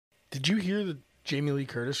Did you hear that Jamie Lee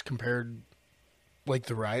Curtis compared like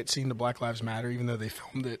the riot scene to Black Lives Matter, even though they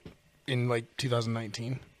filmed it in like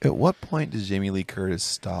 2019? At what point does Jamie Lee Curtis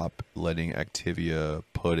stop letting Activia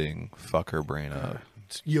pudding fuck her brain up?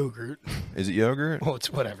 It's yogurt. Is it yogurt? Well, it's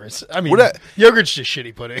whatever. Yogurt's just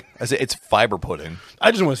shitty pudding. I say it's fiber pudding.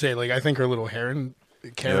 I just want to say, like, I think her little Karen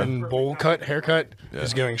bowl cut haircut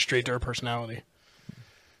is going straight to her personality.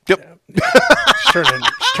 Yep. She's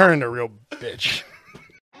turning into a real bitch.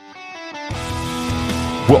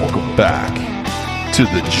 Welcome back to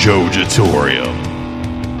the Jojatorium.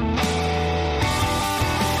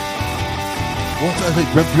 Well, I think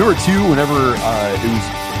remember too, whenever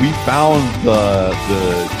we found the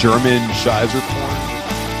German Scheiser corn.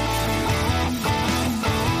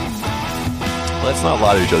 Let's not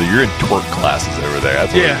lie to each other. You're in twerk classes over there.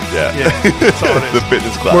 That's what yeah. That's all it is. The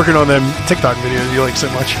fitness class. Working on them TikTok videos you like so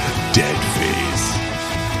much. Dead face.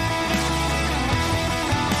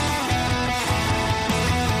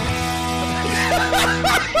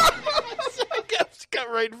 Got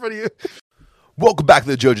right in front of you. Welcome back to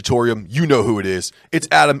the Jojatorium. You know who it is. It's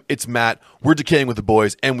Adam. It's Matt. We're decaying with the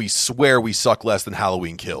boys, and we swear we suck less than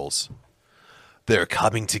Halloween Kills. They're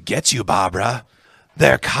coming to get you, Barbara.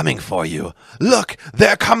 They're coming for you. Look,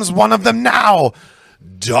 there comes one of them now.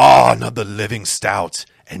 Dawn of the Living Stout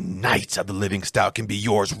and Night of the Living Stout can be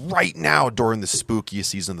yours right now during the spookiest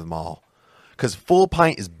season of them all. Because Full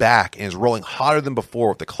Pint is back and is rolling hotter than before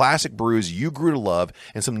with the classic brews you grew to love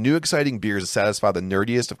and some new exciting beers to satisfy the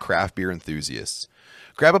nerdiest of craft beer enthusiasts.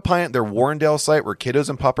 Grab a pint at their Warrendale site where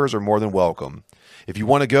kiddos and puppers are more than welcome. If you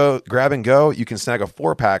want to go grab and go, you can snag a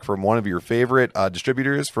 4-pack from one of your favorite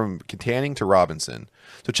distributors from Canning to Robinson.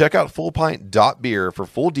 So check out fullpint.beer for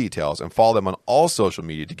full details and follow them on all social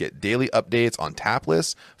media to get daily updates on tap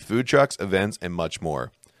lists, food trucks, events, and much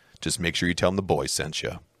more. Just make sure you tell them the boys sent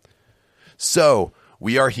you. So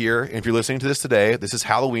we are here, and if you're listening to this today, this is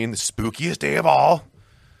Halloween, the spookiest day of all.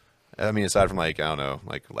 I mean, aside from like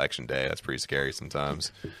Election Day, that's pretty scary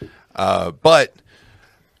sometimes. But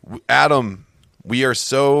Adam, we are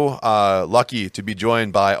so lucky to be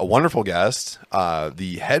joined by a wonderful guest,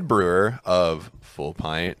 the head brewer of Full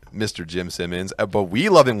Pint, Mr. Jim Simmons, but we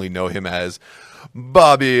lovingly know him as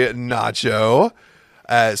Bobby Nacho.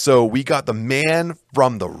 So we got the man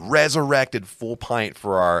from the resurrected Full Pint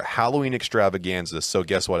for our Halloween extravaganza. So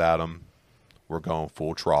guess what, Adam? We're going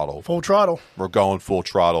full throttle. Full throttle. We're going full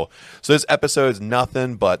throttle. So this episode is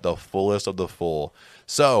nothing but the fullest of the full.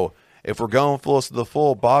 So if we're going fullest of the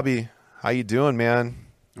full, Bobby, how you doing, man?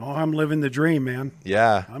 Oh, I'm living the dream, man.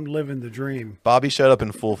 Yeah. I'm living the dream. Bobby showed up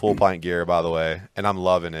in full Pint gear, by the way, and I'm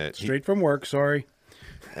loving it. Straight from work, sorry.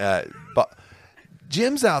 But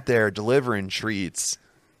Jim's out there delivering treats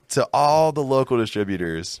to all the local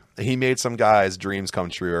distributors. He made some guys' dreams come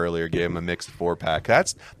true earlier, gave him a mixed 4-pack.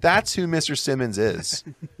 That's who Mr. Simmons is.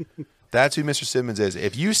 That's who Mr. Simmons is.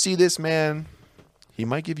 If you see this man, he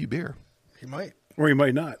might give you beer. He might. Or he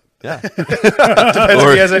might not. Yeah. Depends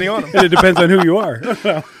if he has any on him. And it depends on who you are.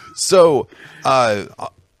 So,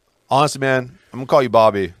 honestly, man, I'm going to call you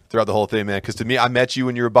Bobby throughout the whole thing, man, because to me, I met you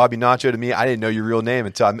when you were Bobby Nacho. To me, I didn't know your real name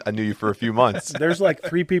until I knew you for a few months. There's like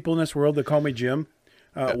 3 people in this world that call me Jim.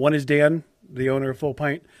 One is Dan, the owner of Full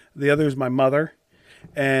Pint. The other is my mother.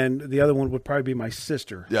 And the other one would probably be my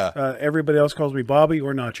sister. Yeah. Everybody else calls me Bobby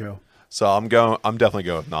or Nacho. So I'm definitely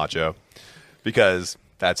going with Nacho because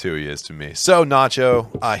that's who he is to me. So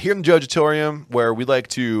Nacho, here in the Jojatorium, where we like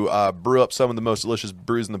to brew up some of the most delicious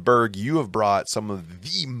brews in the burg, you have brought some of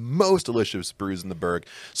the most delicious brews in the burg.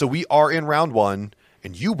 So we are in round 1,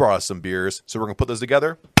 and you brought us some beers. So we're going to put those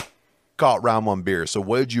together. Call it round 1 beer. So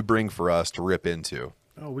what did you bring for us to rip into?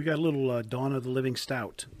 Oh, we got a little Dawn of the Living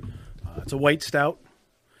Stout. It's a white stout,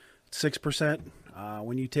 6%.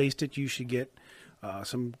 When you taste it, you should get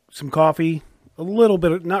some coffee, a little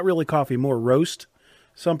bit of, not really coffee, more roast.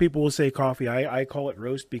 Some people will say coffee. I call it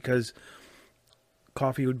roast because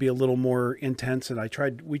coffee would be a little more intense, and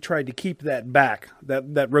we tried to keep that back, that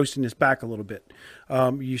roastiness back a little bit.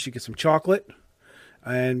 You should get some chocolate,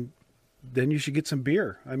 and then you should get some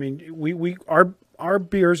beer. I mean, our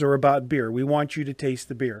beers are about beer. We want you to taste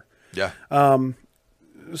the beer. Yeah.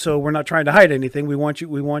 So we're not trying to hide anything. We want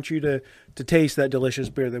you to taste that delicious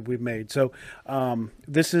beer that we've made. So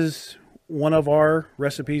this is one of our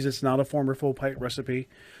recipes. It's not a former Full Pint recipe.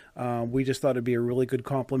 We just thought it'd be a really good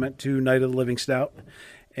compliment to Night of the Living Stout.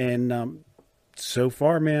 And so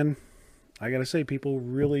far, man, I got to say, people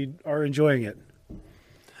really are enjoying it.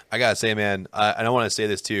 I got to say, man, and I want to say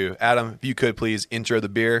this too. Adam, if you could please intro the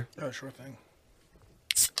beer. Oh, sure thing.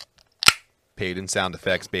 Paid in sound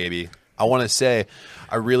effects, baby. I want to say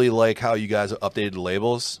I really like how you guys updated the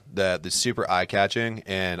labels. That's super eye-catching,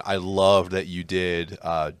 and I love that you did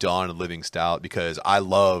Dawn of the Living Stout because I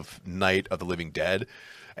love Night of the Living Dead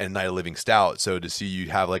and Night of the Living Stout. So to see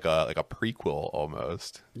you have like a prequel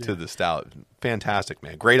almost to the stout, fantastic,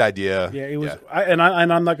 man. Great idea. Yeah, it was. Yeah.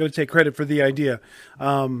 I'm not going to take credit for the idea.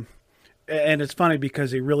 And it's funny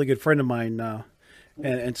because a really good friend of mine,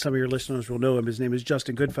 and some of your listeners will know him. His name is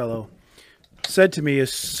Justin Goodfellow. Said to me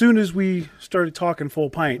as soon as we started talking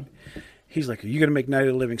Full Pint, he's like, "Are you going to make Night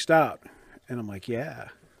of the Living Stout?" And I'm like, "Yeah."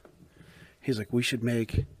 He's like,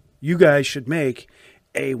 "You guys should make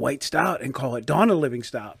a white stout and call it Dawn of the Living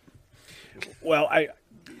Stout." Well, I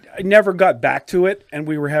never got back to it, and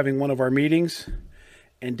we were having one of our meetings,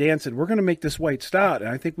 and Dan said, "We're going to make this white stout,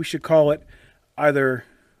 and I think we should call it either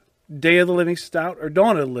Day of the Living Stout or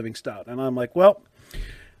Dawn of the Living Stout." And I'm like, well,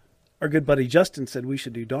 our good buddy Justin said we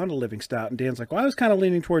should do Dawn of the Living Stout. And Dan's like, well, I was kind of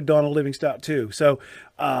leaning toward Dawn of the Living Stout too. So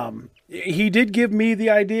he did give me the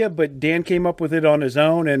idea, but Dan came up with it on his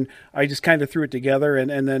own, and I just kind of threw it together.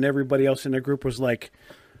 And then everybody else in the group was like,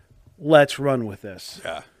 let's run with this.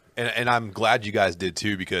 Yeah. And I'm glad you guys did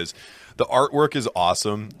too, because the artwork is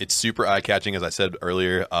awesome. It's super eye-catching, as I said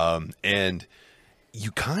earlier. And you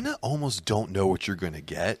kind of almost don't know what you're going to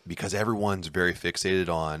get because everyone's very fixated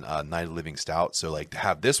on Night of the Living Stout. So like to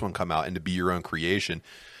have this one come out and to be your own creation.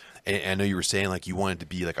 And I know you were saying like you wanted to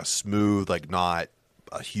be like a smooth, like not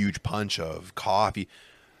a huge punch of coffee.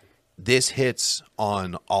 This hits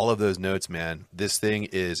on all of those notes, man. This thing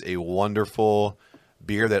is a wonderful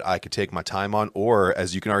beer that I could take my time on, or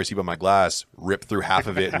as you can already see by my glass, rip through half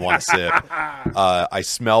of it in one sip. I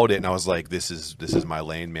smelled it and I was like, this is my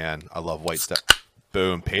lane, man. I love white stuff.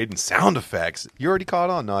 Boom, paid in sound effects. You already caught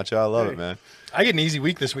on, Nacho. I love it, man. I get an easy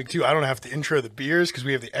week this week, too. I don't have to intro the beers because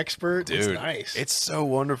we have the expert. Dude, it's nice. It's so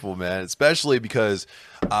wonderful, man, especially because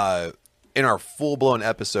in our full-blown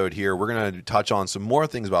episode here, we're going to touch on some more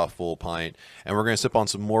things about Full Pint, and we're going to sip on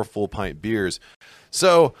some more Full Pint beers.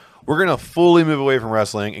 So we're going to fully move away from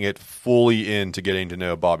wrestling and get fully into getting to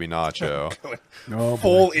know Bobby Nacho.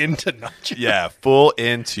 Full into Nacho. Yeah, full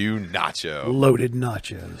into Nacho. Loaded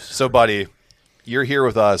nachos. So, buddy, you're here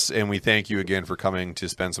with us, and we thank you again for coming to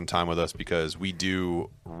spend some time with us because we do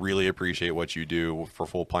really appreciate what you do for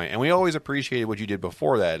Full Pint, and we always appreciated what you did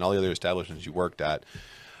before that and all the other establishments you worked at.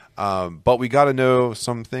 But we got to know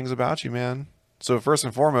some things about you, man. So first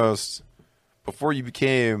and foremost, before you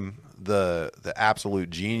became the absolute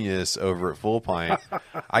genius over at Full Pint,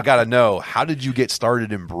 I got to know, how did you get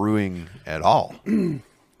started in brewing at all?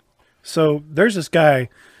 So there's this guy,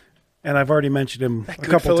 and I've already mentioned him a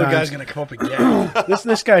couple times. Guy's going to come up again.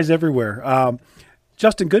 This guy's everywhere.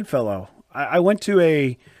 Justin Goodfellow. I went to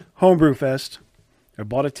a homebrew fest. I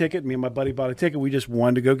bought a ticket. Me and my buddy bought a ticket. We just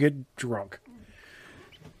wanted to go get drunk.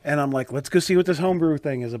 And I'm like, let's go see what this homebrew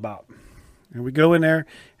thing is about. And we go in there,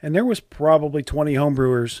 and there was probably 20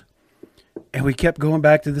 homebrewers. And we kept going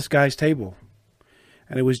back to this guy's table.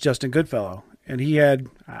 And it was Justin Goodfellow. And he had,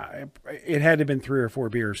 it had to have been 3 or 4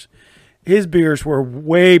 beers. His beers were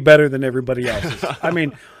way better than everybody else's. I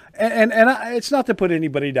mean, and it's not to put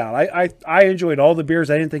anybody down. I enjoyed all the beers.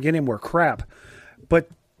 I didn't think any of them were crap. But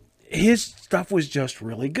his stuff was just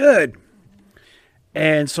really good.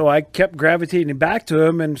 And so I kept gravitating back to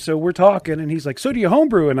him. And so we're talking, and he's like, so do you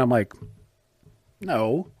homebrew? And I'm like,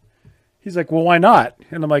 no. He's like, well, why not?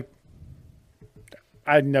 And I'm like,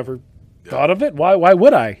 I'd never thought of it. Why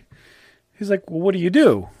would I? He's like, well, what do you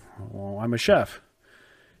do? Well, I'm a chef.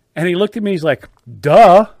 And he looked at me, he's like,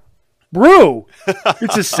 duh, brew.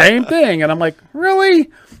 It's the same thing. And I'm like, really?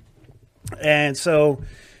 And so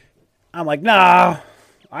I'm like, nah,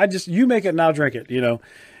 you make it and I'll drink it, you know.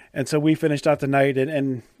 And so we finished out the night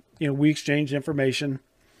and you know, we exchanged information.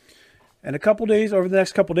 And over the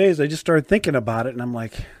next couple days, I just started thinking about it. And I'm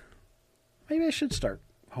like, maybe I should start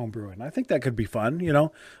homebrewing. I think that could be fun, you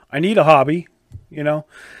know. I need a hobby, you know.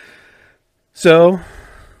 So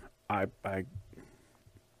I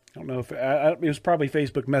don't know if it was probably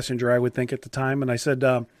Facebook Messenger, I would think at the time. And I said,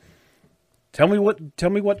 tell me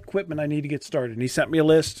what equipment I need to get started. And he sent me a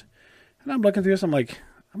list, and I'm looking through this. I'm like,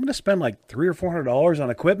 I'm going to spend like $300 or $400 on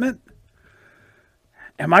equipment.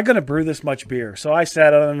 Am I going to brew this much beer? So I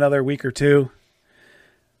sat on another week or two.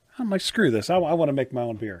 I'm like, screw this. I want to make my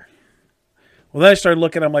own beer. Well, then I started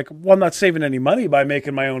looking. I'm like, well, I'm not saving any money by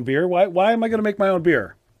making my own beer. Why am I going to make my own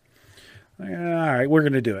beer? All right, we're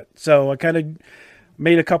going to do it. So I kind of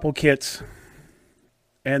made a couple kits.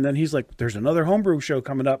 And then he's like, there's another homebrew show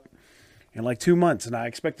coming up in like 2 months, and I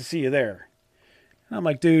expect to see you there. And I'm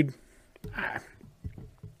like, dude,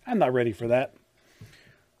 I'm not ready for that.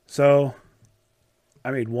 So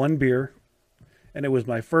I made one beer, and it was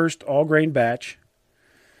my first all-grain batch,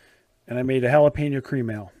 and I made a jalapeno cream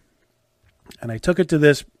ale. And I took it to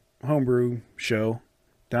this homebrew show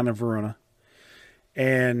down in Verona,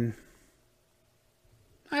 and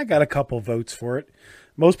I got a couple votes for it.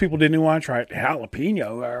 Most people didn't even want to try it.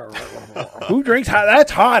 Jalapeno. Who drinks hot?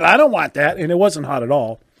 That's hot. I don't want that. And it wasn't hot at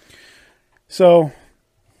all. So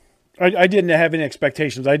I didn't have any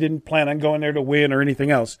expectations. I didn't plan on going there to win or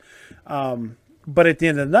anything else. But at the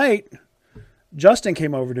end of the night, Justin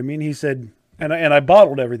came over to me and he said, and I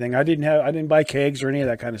bottled everything. I didn't buy kegs or any of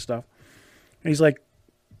that kind of stuff. And he's like,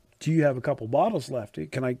 "Do you have a couple bottles left?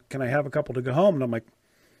 Can I have a couple to go home?" And I'm like,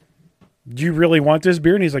 "Do you really want this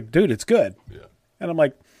beer?" And he's like, "Dude, it's good." Yeah. And I'm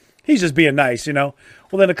like, he's just being nice, you know.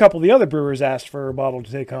 Well, then a couple of the other brewers asked for a bottle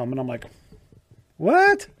to take home, and I'm like,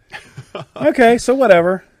 what? Okay, so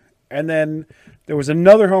whatever. And then there was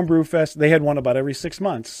another homebrew fest. They had one about every 6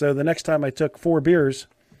 months. So the next time I took 4 beers,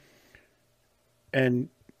 and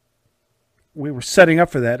we were setting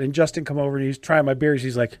up for that, and Justin come over and he's trying my beers.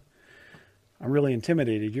 He's like, "I'm really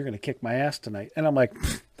intimidated. You're going to kick my ass tonight." And I'm like,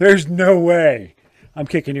 "There's no way I'm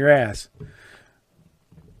kicking your ass."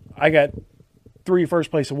 I got 3 first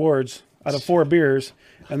place awards out of 4 beers,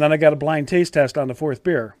 and then I got a blind taste test on the 4th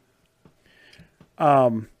beer.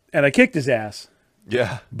 And I kicked his ass.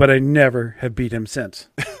 Yeah. But I never have beat him since.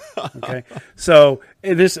 Okay, so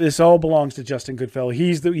this all belongs to Justin Goodfellow.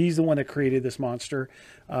 He's the one that created this monster.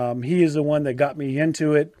 He is the one that got me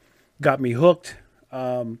into it, got me hooked.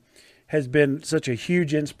 Has been such a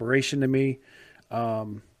huge inspiration to me.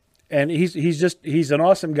 And he's an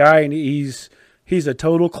awesome guy, and he's a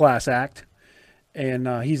total class act.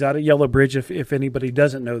 And he's out at Yellow Bridge if anybody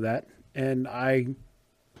doesn't know that. And I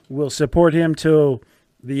will support him till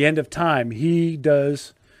the end of time. He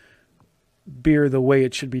does beer the way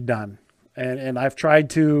it should be done. And I've tried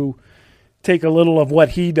to take a little of what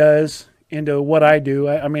he does into what I do.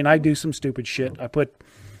 I mean, I do some stupid shit. I put,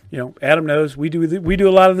 you know, Adam knows we do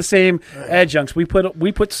a lot of the same adjuncts. We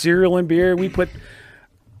put cereal in beer. We put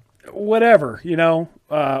whatever, you know.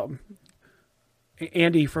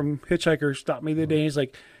 Andy from Hitchhiker stopped me the other day. He's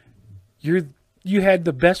like, you had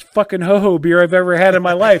the best fucking ho-ho beer I've ever had in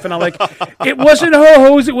my life. And I'm like, it wasn't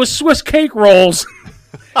ho-hos, it was Swiss cake rolls.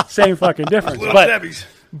 Same fucking difference.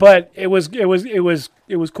 But it was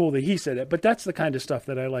cool that he said it. But that's the kind of stuff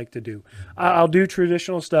that I like to do. I'll do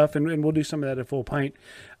traditional stuff, and we'll do some of that at Full Pint.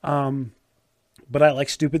 But I like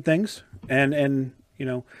stupid things, and you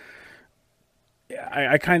know,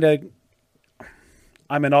 I kind of,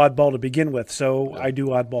 I'm an oddball to begin with, so I do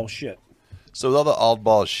oddball shit. So with all the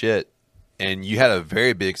oddball shit, and you had a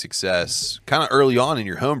very big success kind of early on in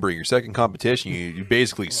your homebrewing, your second competition. You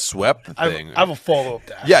basically swept the thing. I have a follow-up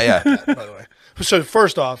to ask. Yeah. By the way. So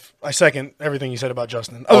first off, I second everything you said about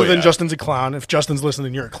Justin. Other than Justin's a clown. If Justin's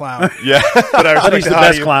listening, you're a clown. Yeah. But I respect he's the how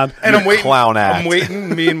best you- clown. And I'm waiting. Clown act. I'm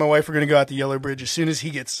waiting. Me and my wife are going to go out to Yellow Bridge as soon as he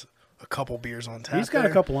gets a couple beers on tap. He's got a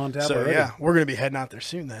couple on tap So already. yeah, we're going to be heading out there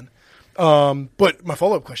soon then. But my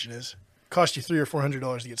follow-up question is, cost you $300 or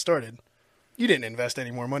 $400 to get started. You didn't invest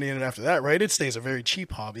any more money in it after that, right? It stays a very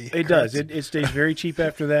cheap hobby. It does. It stays very cheap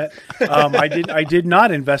after that. I did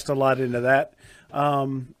not invest a lot into that.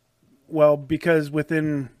 Well, because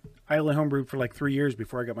I only homebrewed for like 3 years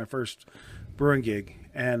before I got my first brewing gig,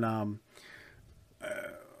 and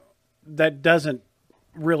that doesn't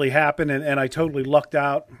really happen. And I totally lucked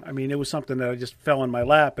out. I mean, it was something that I just fell in my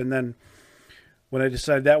lap. And then when I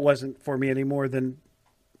decided that wasn't for me anymore, then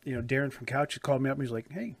Darren from Couch called me up and he's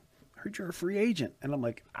like, "Hey, I heard you're a free agent." And I'm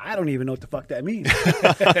like, I don't even know what the fuck that means.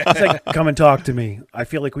 It's like, "Come and talk to me. I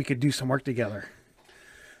feel like we could do some work together."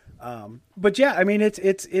 But yeah, I mean,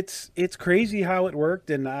 it's crazy how it worked.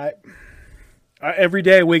 And I every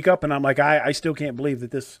day I wake up and I'm like, I still can't believe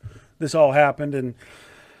that this all happened. And,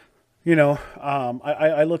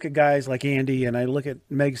 I look at guys like Andy, and I look at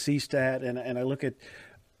Meg Seastat, and I look at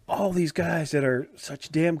all these guys that are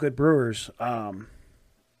such damn good brewers.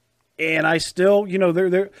 And I still,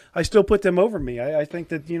 I still put them over me. I think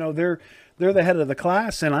that, they're the head of the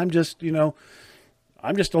class, and I'm just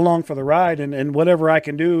along for the ride, and whatever I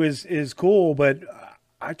can do is cool. But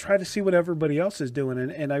I try to see what everybody else is doing.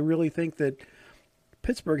 And I really think that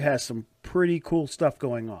Pittsburgh has some pretty cool stuff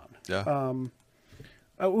going on. Yeah.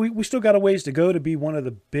 We still got a ways to go to be one of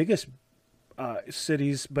the biggest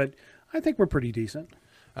cities, but I think we're pretty decent.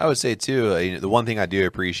 I would say too, the one thing I do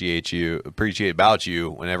appreciate about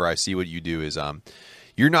you whenever I see what you do is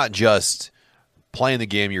you're not just playing the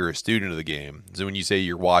game, you're a student of the game. So when you say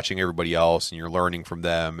you're watching everybody else and you're learning from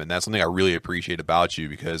them, and that's something I really appreciate about you,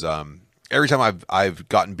 because every time I've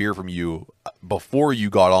gotten beer from you before you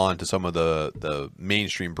got on to some of the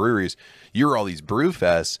mainstream breweries, you were all these brew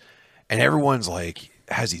fests, and everyone's like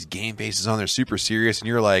has these game faces on. They're super serious, and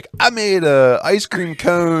you're like, I made a ice cream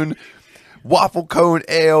cone, waffle cone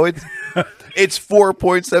ale. It's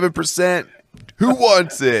 4.7%. Who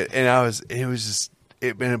wants it? And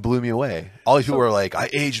it blew me away. All these people were like, I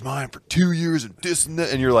aged mine for 2 years and this and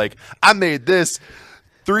that. And you're like, I made this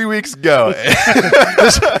 3 weeks ago.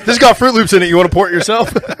 This got Fruit Loops in it. You want to pour it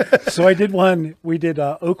yourself? So I did one. We did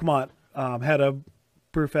Oakmont had a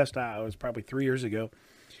Brewfest. It was probably 3 years ago,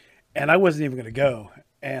 and I wasn't even going to go.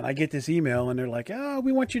 And I get this email, and they're like, "Oh,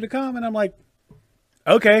 we want you to come." And I'm like,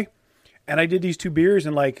 "Okay." And I did these 2 beers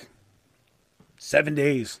in like 7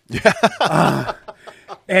 days.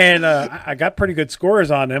 And I got pretty good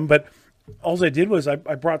scores on them, but all I did was I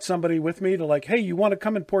brought somebody with me to like, hey, you want to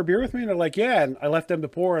come and pour beer with me? And they're like, yeah. And I left them to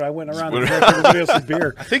pour, and I went around and drank everybody else's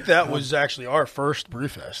beer. I think that was actually our first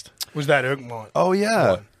Brewfest. Was that Oakmont? Oh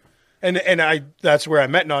yeah, and that's where I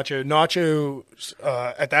met Nacho. Nacho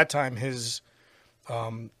at that time his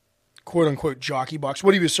quote unquote jockey box,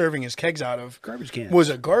 what he was serving his kegs out of, Garbage can. was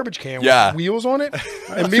a garbage can Yeah. with wheels on it.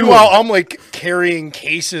 And meanwhile, I'm like carrying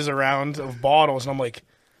cases around of bottles, and I'm like,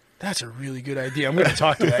 that's a really good idea. I'm going to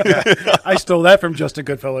talk to that guy. I stole that from Justin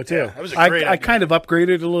Goodfellow too. that was a great I idea. kind of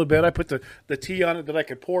upgraded it a little bit. I put the tea on it that I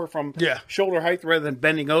could pour from Yeah. shoulder height rather than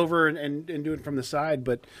bending over and do it from the side.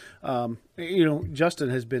 But Justin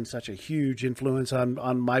has been such a huge influence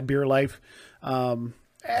on my beer life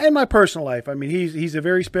and my personal life. I mean, he's a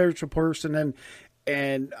very spiritual person,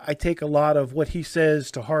 and I take a lot of what he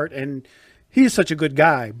says to heart. And he's such a good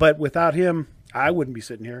guy. But without him, I wouldn't be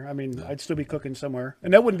sitting here. I mean, I'd still be cooking somewhere,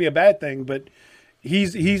 and that wouldn't be a bad thing. But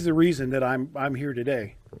he's the reason that I'm here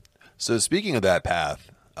today. So speaking of that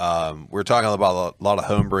path, we're talking about a lot of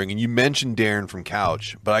home brewing, and you mentioned Darren from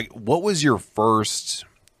Couch. But what was your first,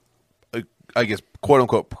 I guess, quote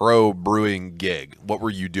unquote, pro brewing gig? What were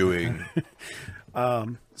you doing?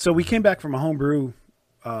 So we came back from a homebrew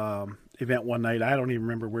event one night. I don't even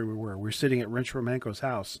remember where we were. We were sitting at Rich Romanko's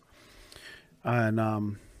house,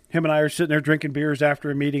 and him and I are sitting there drinking beers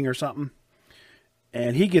after a meeting or something,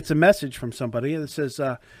 and he gets a message from somebody that says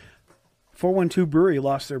 412 Brewery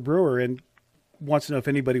lost their brewer and wants to know if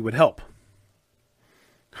anybody would help.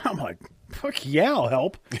 I'm like, fuck yeah, I'll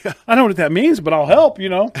help. Yeah. I don't know what that means, but I'll help,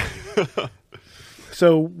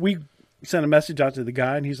 So we sent a message out to the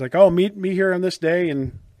guy, and he's like, oh, meet me here on this day,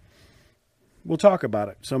 and we'll talk about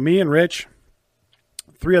it. So me and Rich,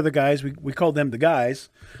 3 other guys, we called them the guys.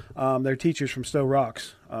 They're teachers from Stowe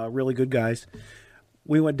Rocks, really good guys.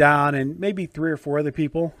 We went down, and maybe 3 or 4 other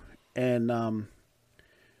people, and I'm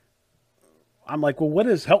like, well, what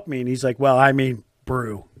does help mean? He's like, well, I mean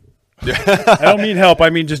brew. I don't mean help,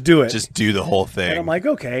 I mean just do it. Just do the whole thing. And I'm like,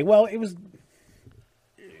 okay, well,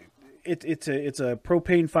 it's a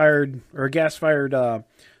propane fired or a gas fired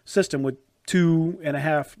system with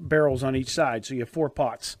 2.5 barrels on each side. So you have 4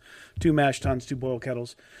 pots, 2 mash tuns, 2 boil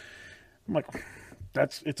kettles. I'm like,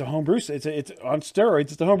 it's a home brew. It's on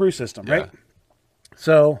steroids. It's a home brew system, right?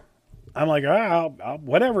 So I'm like, I'll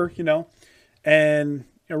whatever, And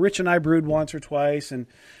Rich and I brewed once or twice, and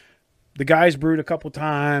the guys brewed a couple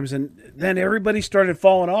times, and then everybody started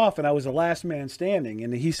falling off, and I was the last man standing.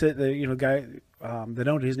 And he said, the guy that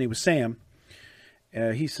owned it, his name was Sam.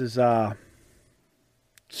 He says,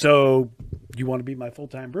 so you want to be my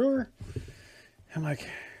full-time brewer? I'm like,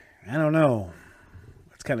 I don't know.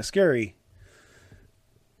 It's kind of scary.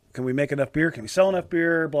 Can we make enough beer? Can we sell enough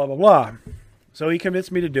beer? Blah, blah, blah. So he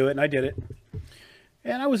convinced me to do it, and I did it.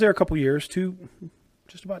 And I was there a couple years,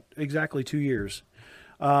 just about exactly 2 years.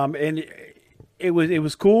 And it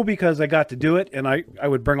was cool because I got to do it, and I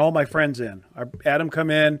would bring all my friends in. Adam come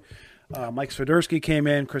in, Mike Swiderski came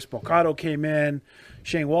in, Chris Bocato came in,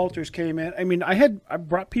 Shane Walters came in. I mean, I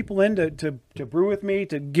brought people in to brew with me,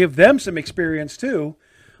 to give them some experience too.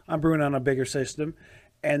 I'm brewing on a bigger system.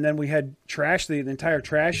 And then we had Trash, the entire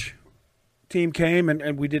Trash team came,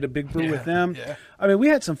 and we did a big brew with them. Yeah. I mean, we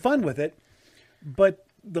had some fun with it, but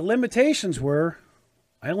the limitations were,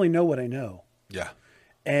 I only know what I know. Yeah.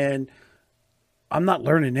 And I'm not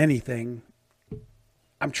learning anything.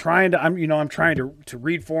 I'm trying to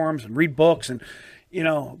read forums and read books, and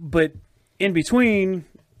but in between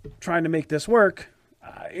trying to make this work,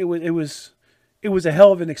 it was a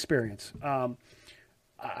hell of an experience.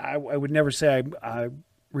 I would never say I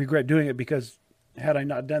regret doing it, because had I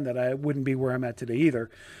not done that, I wouldn't be where I'm at today either.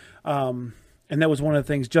 And that was one of the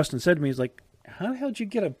things Justin said to me. He's like, how the hell did you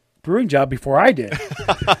get a brewing job before I did?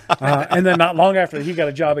 And then not long after, he got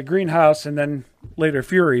a job at Greenhouse, and then later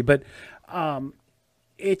Fury. But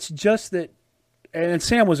it's just that, and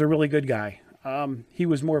Sam was a really good guy. He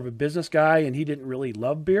was more of a business guy, and he didn't really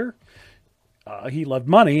love beer. He loved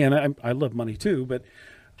money, and I love money too. But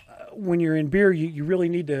when you're in beer, you really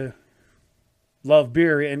need to love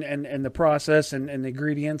beer and the process and the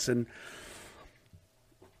ingredients and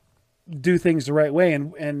do things the right way.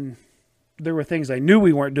 And there were things I knew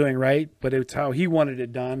we weren't doing right, but it's how he wanted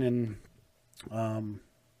it done. And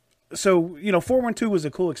so, 412 was a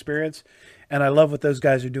cool experience, and I love what those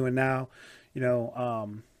guys are doing now.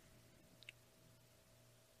 And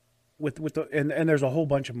there's a whole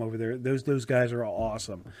bunch of them over there. Those guys are all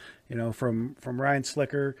awesome. From Ryan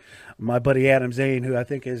Slicker, my buddy Adam Zane, who I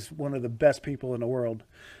think is one of the best people in the world.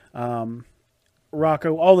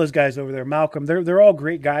 Rocco, all those guys over there, Malcolm, they're all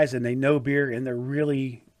great guys, and they know beer, and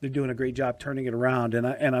they're doing a great job turning it around,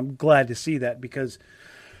 and I'm glad to see that because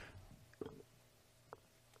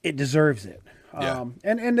it deserves it. Yeah.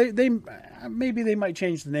 And they maybe they might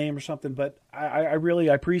change the name or something, but I really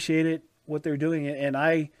appreciate it, what they're doing, and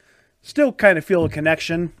I still kind of feel a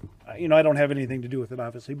connection. I don't have anything to do with it,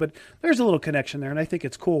 obviously, but there's a little connection there, and I think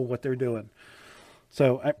it's cool what they're doing.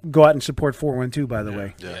 So go out and support 412, by the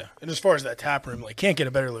way. Yeah. And as far as that tap room, can't get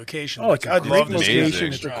a better location. Oh, it's a great this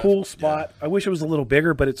location. It's a cool spot. Yeah. I wish it was a little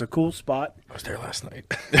bigger, but it's a cool spot. I was there last night.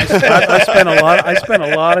 I spent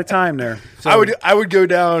a lot of time there. So I would go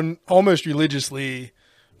down almost religiously.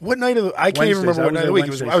 What night of the? I can't even remember what night of the week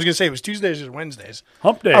it was. I was going to say it was Tuesdays or Wednesdays.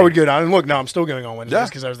 Hump day. I would go down and look. Now I'm still going on Wednesdays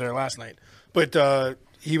because I was there last night. But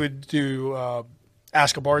he would do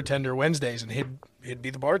Ask a Bartender Wednesdays, and he'd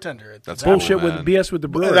be the bartender. That's bullshit cool, with BS with the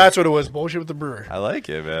brewer. That's what it was. Bullshit with the brewer. I like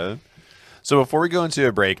it, man. So before we go into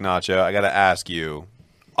a break, Nacho, I got to ask you,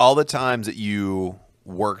 all the times that you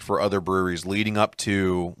worked for other breweries leading up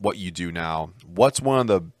to what you do now, what's one of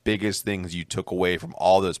the biggest things you took away from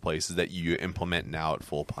all those places that you implement now at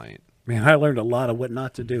Full Pint? Man, I learned a lot of what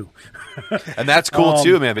not to do. And that's cool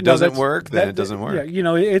too, man. If it doesn't work, then it doesn't work.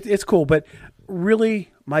 Yeah, it's cool. But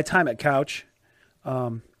really, my time at Couch,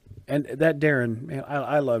 and that Darren, man,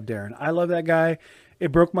 I love Darren. I love that guy.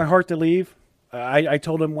 It broke my heart to leave. I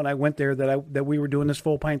told him when I went there that we were doing this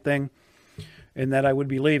Full Pint thing, and that I would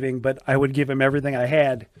be leaving, but I would give him everything I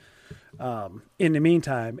had in the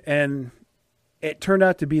meantime. And it turned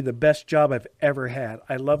out to be the best job I've ever had.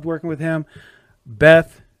 I loved working with him.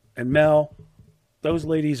 Beth and Mel, those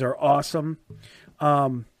ladies are awesome.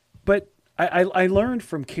 But I learned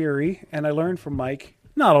from Carrie, and I learned from Mike.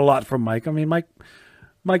 Not a lot from Mike. I mean,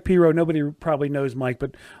 Mike Pirro, nobody probably knows Mike,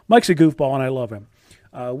 but Mike's a goofball, and I love him.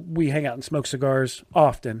 We hang out and smoke cigars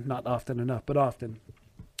often. Not often enough, but often.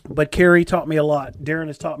 But Carrie taught me a lot. Darren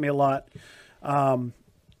has taught me a lot.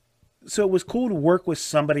 So it was cool to work with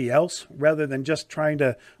somebody else rather than just trying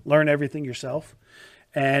to learn everything yourself.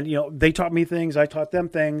 And, they taught me things. I taught them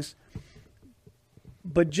things.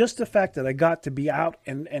 But just the fact that I got to be out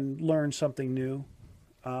and learn something new.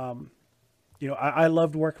 I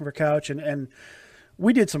loved working for Couch. And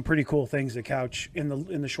we did some pretty cool things at Couch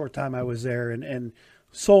in the short time I was there. And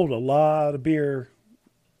sold a lot of beer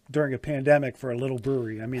during a pandemic for a little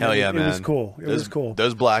brewery. I mean, Hell yeah, it man. was cool. It was cool.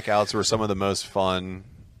 Those blackouts were some of the most fun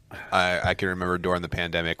I can remember during the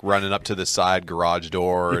pandemic, running up to the side garage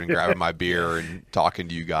door and grabbing my beer and talking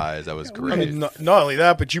to you guys. That was great. I mean, not only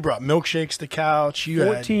that, but you brought milkshakes to Couch. You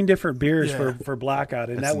 14 different beers for blackout,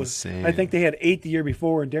 and That's that was insane. I think they had 8 the year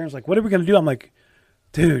before. And Darren's like, "What are we going to do?" I'm like,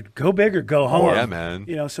 "Dude, go big or go home." Yeah,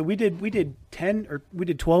 man. So we did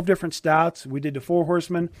 12 different stouts. We did the Four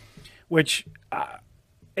Horsemen, which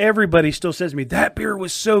everybody still says to me, that beer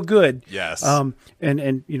was so good. Yes. And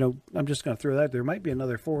I'm just going to throw that. There might be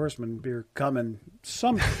another Four Horsemen beer coming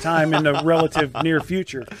sometime in the relative near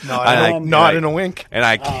future. Not in a wink. And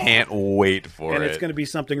I can't wait for and it. it's going to be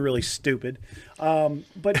something really stupid.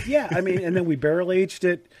 But yeah, I mean, and then we barrel aged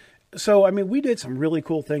it. So, I mean, we did some really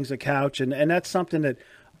cool things at Couch, and that's something that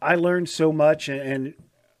I learned so much, and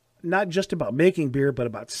not just about making beer, but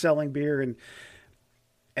about selling beer and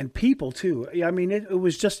people too. I mean, it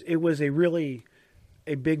was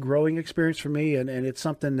a big growing experience for me, and it's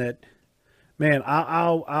something that, man,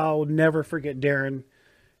 I'll never forget Darren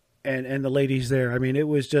and the ladies there. I mean, it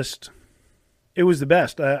was the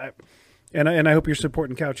best. And I hope you're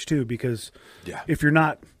supporting Couch too, because if you're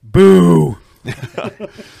not, boo.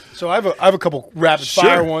 So I have a couple rapid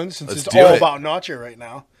fire ones since it's all about Nacho right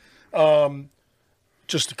now.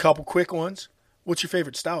 Just a couple quick ones. What's your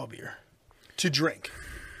favorite style of beer to drink?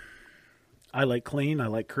 I like clean. I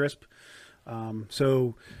like crisp.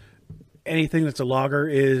 So anything that's a lager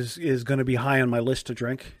is going to be high on my list to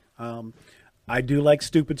drink. I do like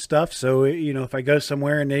stupid stuff. So, if I go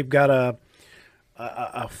somewhere and they've got a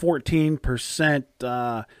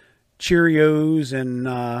 14% Cheerios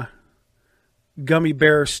and gummy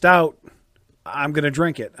bear stout, I'm going to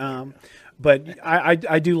drink it. But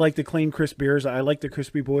I do like the clean, crisp beers. I like the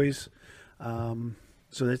Crispy Boys.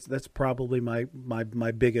 So that's probably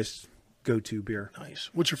my biggest go-to beer.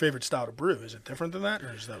 Nice. What's your favorite style to brew? Is it different than that,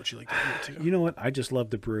 or is that what you like to do too? You know what? I just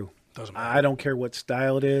love to brew. Doesn't matter. I don't care what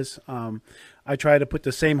style it is. I try to put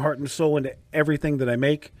the same heart and soul into everything that I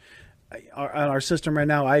make. On our system right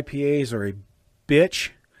now, IPAs are a bitch.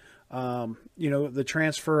 The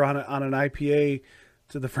transfer on an IPA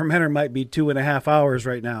to the fermenter might be 2.5 hours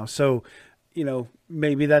right now. So,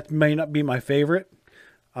 maybe that may not be my favorite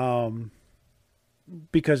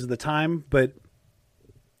because of the time, but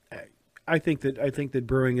I think that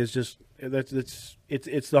brewing is just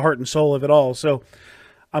it's the heart and soul of it all. So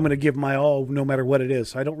I'm going to give my all no matter what it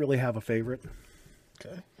is. I don't really have a favorite.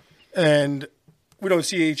 Okay. And we don't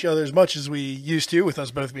see each other as much as we used to, with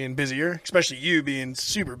us both being busier, especially you being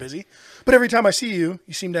super busy. But every time I see you,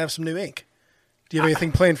 you seem to have some new ink. Do you have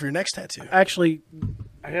anything planned for your next tattoo? Actually,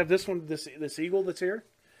 I have this one, this eagle that's here.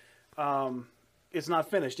 It's not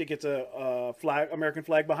finished. It gets a American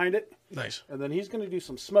flag behind it. Nice. And then he's going to do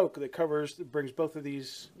some smoke that brings both of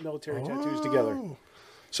these military tattoos together.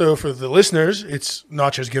 So for the listeners, it's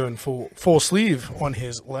Nacho's given full sleeve on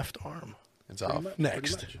his left arm. It's off.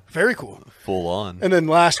 Next. Very cool. Full on. And then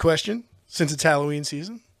last question, since it's Halloween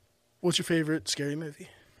season, what's your favorite scary movie?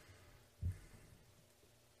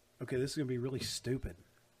 Okay, this is going to be really stupid.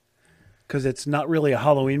 Because it's not really a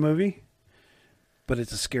Halloween movie, but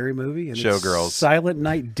it's a scary movie. And Showgirls. It's Silent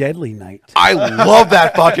Night, Deadly Night. I love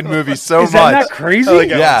that fucking movie so Is much. that not crazy? I like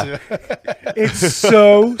that Yeah. one too. It's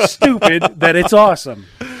so stupid that it's awesome.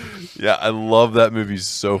 Yeah, I love that movie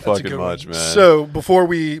so That's a fucking good much, one. man. So before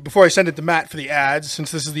I send it to Matt for the ads, since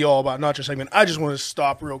this is the All About Nacho segment, I just want to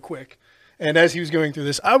stop real quick. And as he was going through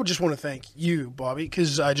this, I would just want to thank you, Bobby,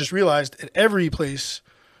 because I just realized at every place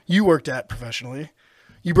you worked at professionally,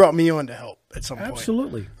 you brought me on to help at some point.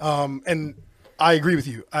 Absolutely. And I agree with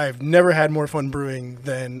you. I've never had more fun brewing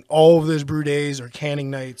than all of those brew days or canning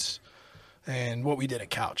nights and what we did at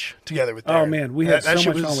Couch together with Darren. Oh, man, we had so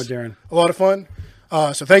shit much fun was with Darren. A lot of fun.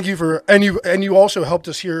 So thank you and you also helped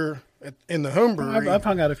us here in the home brewery. I've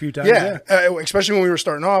hung out a few times. Yeah, especially when we were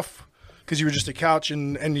starting off, because you were just a Couch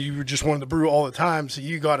and you just wanted to brew all the time. So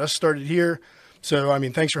you got us started here. So, I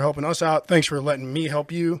mean, thanks for helping us out. Thanks for letting me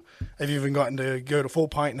help you. I've even gotten to go to Full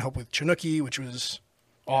Pint and help with Chinooki, which was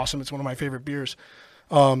awesome. It's one of my favorite beers.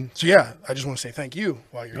 So, yeah, I just want to say thank you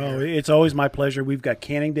while you're here. It's always my pleasure. We've got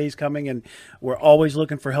canning days coming, and we're always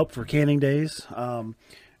looking for help for canning days.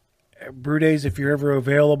 Brew days, if you're ever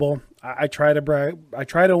available. I try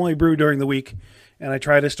to only brew during the week, and I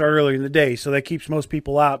try to start early in the day, so that keeps most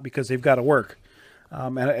people out because they've got to work.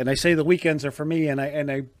 And I say the weekends are for me, and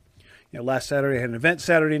I last Saturday I had an event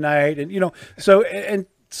Saturday night, and and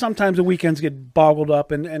sometimes the weekends get boggled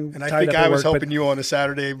up and I tied think up at I was work, helping you on a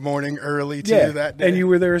Saturday morning early too that day. and you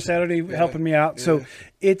were there Saturday helping me out. So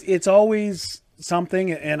it's always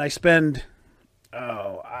something, and I spend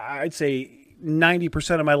I'd say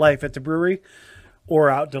 90% of my life at the brewery or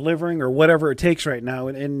out delivering or whatever it takes right now,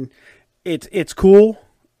 and it's cool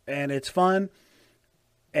and it's fun,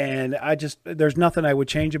 and there's nothing I would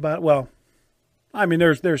change about it. Well, I mean,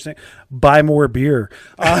 there's buy more beer.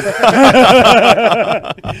 No,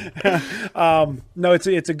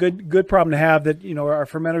 it's a good problem to have that, our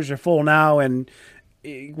fermenters are full now and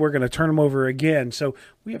we're going to turn them over again. So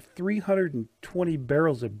we have 320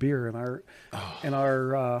 barrels of beer in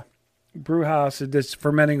our brew house that's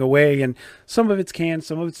fermenting away, and some of it's canned,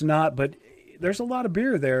 some of it's not, but there's a lot of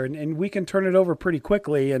beer there, and we can turn it over pretty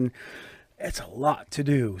quickly, and it's a lot to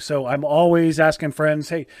do. So I'm always asking friends,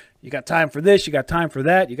 hey, you got time for this? You got time for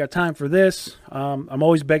that? You got time for this? I'm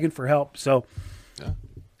always begging for help. So,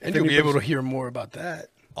 and you'll be able to hear more about that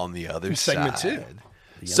on the other segment side. too.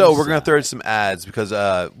 So we're going to throw in some ads because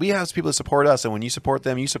we have some people that support us, and when you support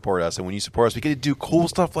them, you support us, and when you support us, we get to do cool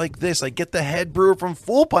stuff like this, like get the head brewer from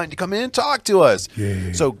Full Pint to come in and talk to us.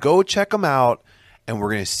 Yeah. So go check them out, and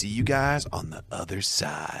we're going to see you guys on the other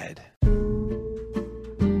side.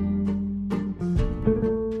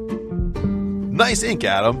 Nice ink,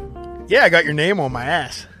 Adam. Yeah, I got your name on my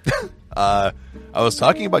ass. I was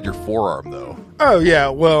talking about your forearm, though. Oh, yeah.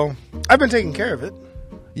 Well, I've been taking care of it.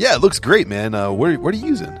 Yeah, it looks great, man. What are you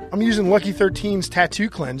using? I'm using Lucky 13's Tattoo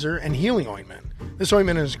Cleanser and Healing Ointment. This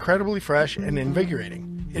ointment is incredibly fresh and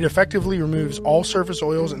invigorating. It effectively removes all surface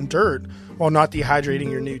oils and dirt while not dehydrating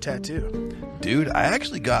your new tattoo. Dude, I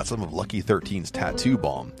actually got some of Lucky 13's Tattoo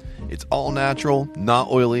Balm. It's all natural, not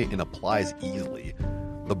oily, and applies easily.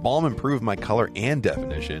 The balm improved my color and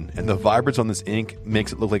definition, and the vibrance on this ink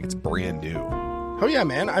makes it look like it's brand new. Oh yeah,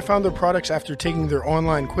 man. I found their products after taking their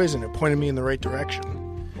online quiz, and it pointed me in the right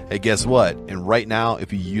direction. Hey, guess what? And right now,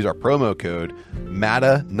 if you use our promo code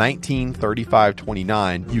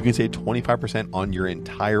MATA193529, you can save 25% on your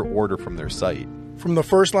entire order from their site. From the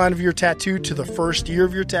first line of your tattoo to the first year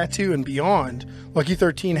of your tattoo and beyond, Lucky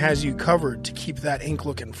 13 has you covered to keep that ink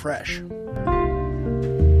looking fresh.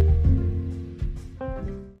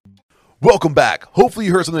 Welcome back. Hopefully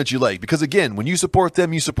you heard something that you like, because again, when you support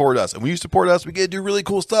them, you support us. And when you support us, we get to do really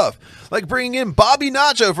cool stuff, like bringing in Bobby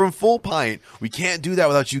Nacho from Full Pint. We can't do that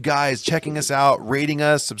without you guys checking us out, rating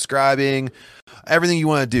us, subscribing, everything you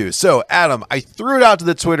want to do. So, Adam, I threw it out to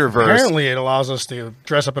the Twitterverse. Apparently, it allows us to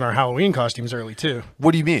dress up in our Halloween costumes early, too.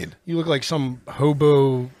 What do you mean? You look like some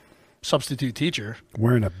hobo substitute teacher.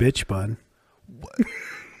 Wearing a bitch bun.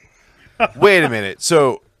 Wait a minute.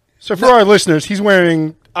 So for our listeners, he's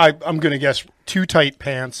wearing, I'm going to guess, too tight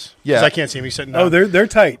pants. Yeah. 'Cause I can't see him. He's sitting down. Oh, they're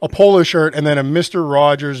tight. A polo shirt and then a Mr.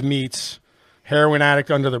 Rogers meets heroin addict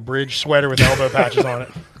under the bridge sweater with elbow patches on it.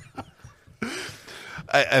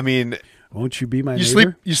 I mean, Won't you be my You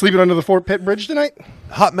neighbor? You sleeping under the Fort Pitt Bridge tonight?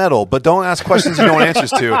 hot metal, but don't ask questions you don't want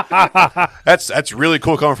answers to. That's really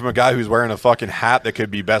cool coming from a guy who's wearing a fucking hat that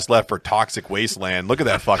could be best left for Toxic Wasteland. Look at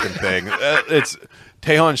that fucking thing. It's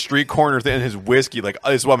Tejon Street Corner and his whiskey. Like,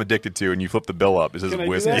 this is what I'm addicted to. And you flip the bill up. It's his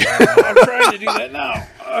whiskey. I'm trying to do that now.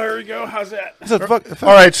 Oh, here we go. How's that? It's a fuck-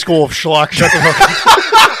 All right, school of schlock. Shut the fuck up.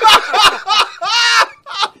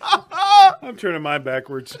 I'm turning mine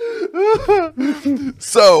backwards.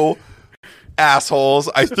 So, assholes,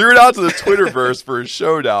 I threw it out to the Twitterverse for a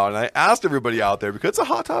showdown, and I asked everybody out there, because it's a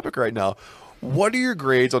hot topic right now, what are your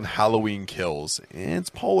grades on Halloween Kills? And it's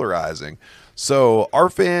polarizing. So, our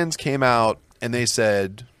fans came out, and they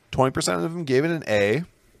said 20% of them gave it an A.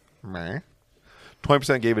 Meh.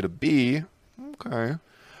 20% gave it a B. Okay.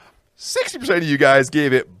 60% of you guys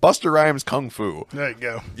gave it Buster Rhymes Kung Fu. There you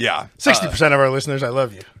go. Yeah. 60% of our listeners, I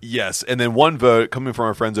love you. Yes, and then one vote coming from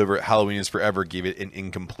our friends over at Halloween is Forever gave it an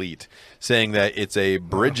incomplete, saying that it's a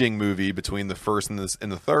bridging movie between the first and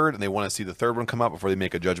the third, and they want to see the third one come out before they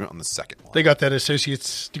make a judgment on the second one. They got that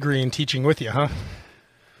associate's degree in teaching with you, huh?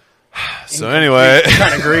 So anyway, What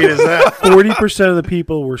kind of grade is that? 40% of the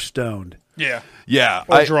people were stoned Yeah. yeah,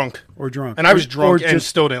 Or drunk. or drunk. And I was Or drunk and just,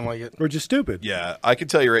 still didn't like it. or just stupid. yeah, I can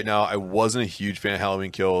tell you right now, I wasn't a huge fan of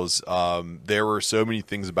Halloween Kills. There were so many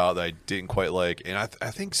things about it that I didn't quite like, and I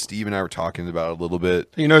think Steve and I were talking about it a little bit.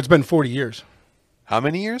 You know, it's been 40 years. How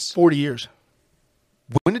many years? 40 years.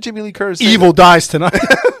 When did Jamie Lee Curtis say Evil dies tonight.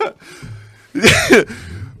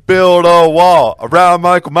 build a wall around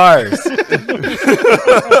Michael Myers?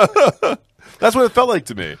 That's what it felt like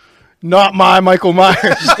to me. Not my Michael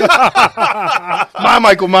Myers. My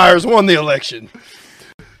Michael Myers won the election.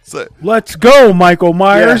 So, Let's go, Michael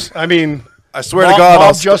Myers. Yeah, I mean, I swear to God,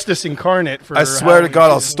 Mob Justice incarnate. For I swear to Halloween God, I'll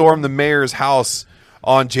Kills. storm the mayor's house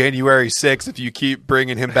on January 6th if you keep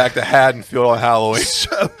bringing him back to Haddonfield on Halloween.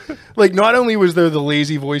 Like, not only was there the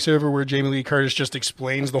lazy voiceover where Jamie Lee Curtis just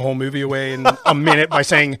explains the whole movie away in a minute by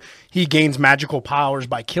saying he gains magical powers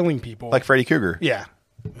by killing people. Like Freddy Krueger. Yeah.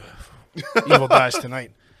 Evil dies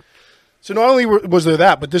tonight. So not only was there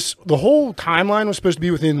that, but the whole timeline was supposed to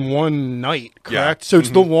be within one night, correct? Yeah. So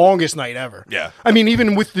it's the longest night ever. Yeah. I mean,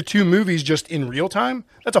 even with the two movies just in real time,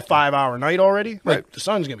 that's a 5-hour night already. Like, Right. the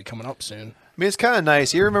sun's going to be coming up soon. I mean, it's kind of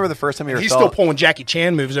nice. You remember the first time you ever He's saw still pulling Jackie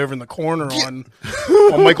Chan moves over in the corner on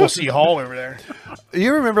Michael C. Hall over there.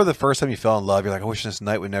 You remember the first time you fell in love? You're like, I wish this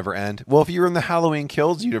night would never end. Well, if you were in the Halloween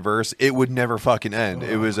Kills universe, it would never fucking end.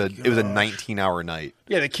 It was a 19-hour night.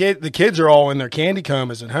 Yeah, the kids are all in their candy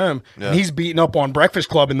comas at home, Yeah. and he's beating up on Breakfast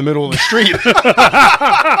Club in the middle of the street.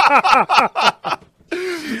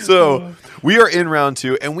 So we are in round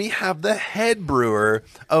 2, and we have the head brewer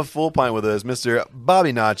of Full Pint with us, Mr.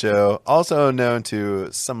 Bobby Nacho, also known to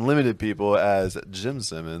some limited people as Jim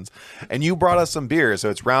Simmons. And you brought us some beers. So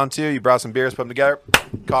it's round 2. You brought some beers, put them together,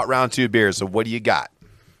 caught round 2 beers. So what do you got?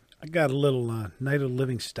 I got a little Night of the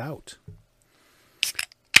Living Stout.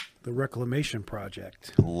 The Reclamation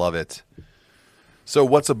Project. Love it. So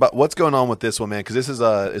what's going on with this one, man? Because this is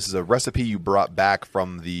a recipe you brought back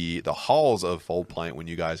from the halls of Full Pint when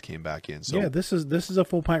you guys came back in. So Yeah, this is a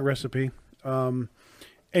full pint recipe. And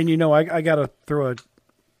you know, I got to throw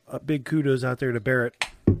a big kudos out there to Barrett.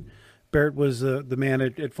 Barrett was the man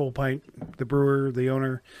at Full Pint, the brewer, the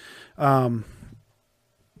owner.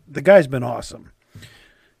 The guy's been awesome.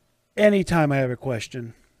 Anytime I have a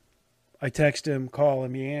question, I text him, call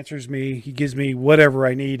him, he answers me, he gives me whatever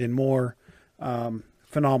I need and more.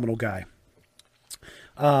 Phenomenal guy.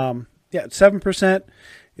 Yeah, 7%.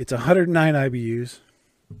 It's 109 IBUs.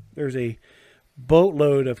 There's a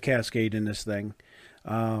boatload of Cascade in this thing.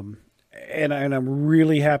 And I'm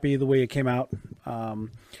really happy the way it came out.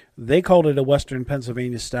 They called it a Western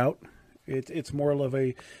Pennsylvania stout. It's more of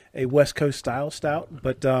a West Coast style stout,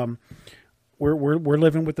 but we're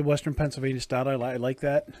living with the Western Pennsylvania stout. I like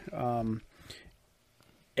that,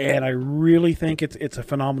 and I really think it's a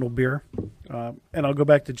phenomenal beer. And I'll go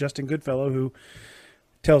back to Justin Goodfellow, who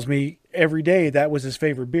tells me every day that was his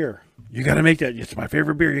favorite beer. You got to make that. It's my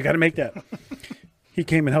favorite beer. You got to make that. He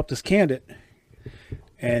came and helped us can it,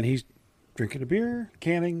 and he's drinking a beer,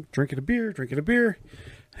 canning, drinking a beer, drinking a beer.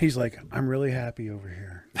 He's like, I'm really happy over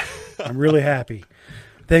here. I'm really happy.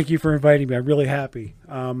 Thank you for inviting me. I'm really happy.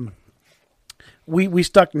 We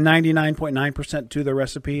stuck 99.9% to the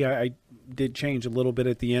recipe. I did change a little bit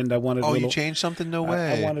at the end. I wanted. You changed something? No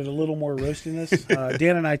way. I wanted a little more roastiness.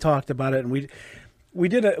 Dan and I talked about it, and we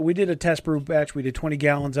did a test brew batch. We did 20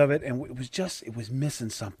 gallons of it, and it was missing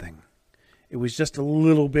something. It was just a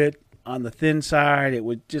little bit on the thin side. It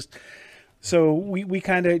would just. So we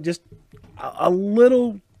kind of just a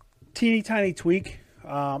little teeny tiny tweak,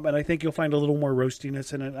 and I think you'll find a little more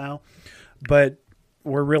roastiness in it now. But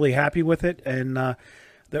we're really happy with it, and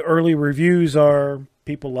the early reviews are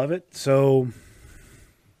people love it. So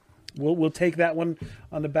we'll take that one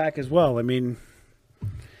on the back as well. I mean,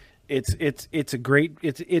 it's a great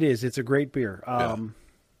beer.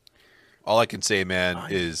 All I can say, man,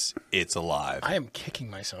 is it's alive. I am kicking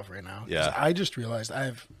myself right now. 'Cause Yeah. I just realized I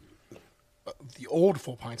have the old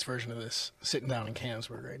Full Pints version of this sitting down in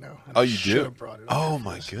Canonsburg right now. And Oh, I you should do? have brought it. Oh up.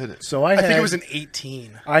 my goodness. So I think it was an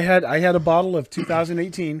 18. I had a bottle of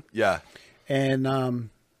 2018, Yeah. and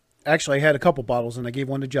actually I had a couple bottles, and I gave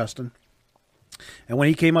one to Justin. And when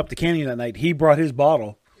he came up to Canyon that night, he brought his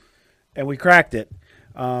bottle, and we cracked it.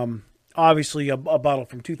 Obviously, a bottle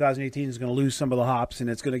from 2018 is going to lose some of the hops, and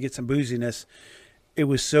it's going to get some booziness. It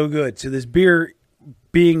was so good. So this beer,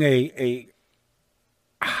 being a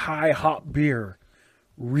high hop beer,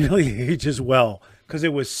 really ages well because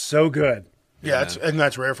it was so good. Yeah, and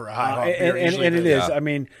that's rare for a high hop beer. And Usually it the- is. I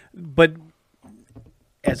mean, but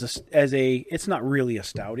as a it's not really a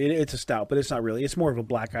stout. It's a stout, but it's not really. It's more of a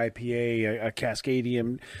black IPA, a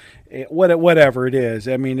Cascadian, whatever it is.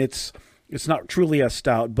 I mean, it's not truly a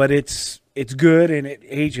stout, but it's good and it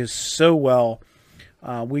ages so well.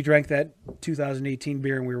 We drank that 2018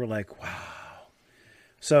 beer and we were like, wow.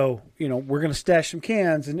 So, we're going to stash some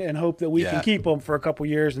cans and hope that we can keep them for a couple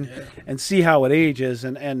years and see how it ages.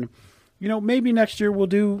 And maybe next year we'll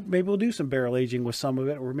do some barrel aging with some of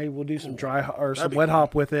it, or maybe we'll do some dry or some wet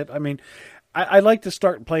hop with it. I mean, I like to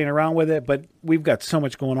start playing around with it, but we've got so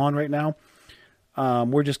much going on right now.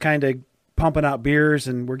 We're just kind of pumping out beers,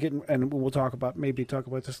 and we'll talk about this a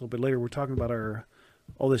little bit later. We're talking about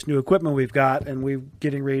all this new equipment we've got, and we're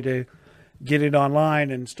getting ready to get it online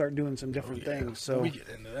and start doing some different things. So we get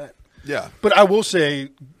into that. Yeah. But I will say,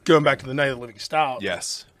 going back to the Night of the Living Stout,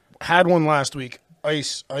 Yes. had one last week,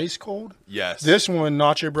 ice cold. Yes. This one,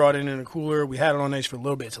 Nacho brought in a cooler. We had it on ice for a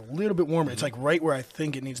little bit. It's a little bit warmer. It's like right where I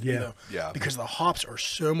think it needs to be, though. Yeah. Because the hops are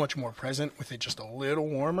so much more present with it just a little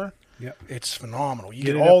warmer. Yep. It's phenomenal. You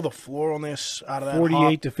Get get it all up the floralness out of that 48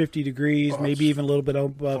 hop. to 50 degrees, maybe even a little bit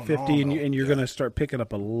above 50, and phenomenal. you're going to start picking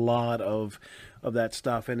up a lot of that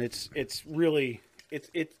stuff. And it's really it's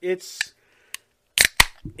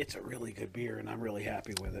a really good beer, and I'm really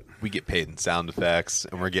happy with it. We get paid in sound effects,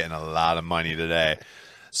 and we're getting a lot of money today.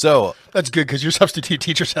 So That's good because your substitute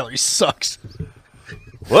teacher salary sucks.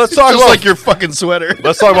 let's talk Just about like your fucking sweater.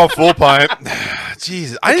 let's talk about Full Pint.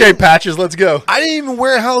 Jeez, Okay, Patches, let's go. I didn't even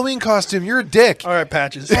wear a Halloween costume. You're a dick. All right,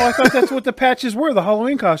 Patches. Oh, I thought that's what the patches were, the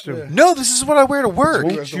Halloween costume. No, this is what I wear to work.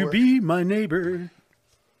 Won't Won't you be my neighbor?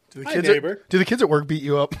 Do Hi, neighbor. the kids at work beat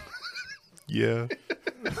you up? Yeah.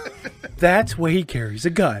 That's why he carries a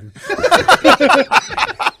gun.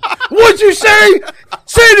 What'd you say?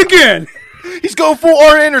 Say it again. He's going full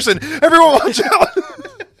Arn Anderson. Everyone watch out.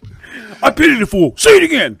 I pity the fool. Say it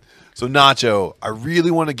again. So, Nacho, I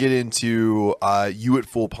really want to get into you at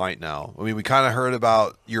Full Pint now. I mean, we kind of heard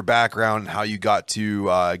about your background and how you got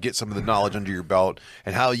to get some of the knowledge under your belt,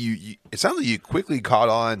 and how you it sounds like you quickly caught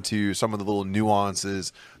on to some of the little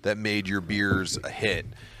nuances that made your beers a hit.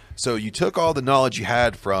 So you took all the knowledge you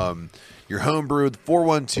had from your homebrew, the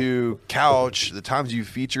 412 couch, the times you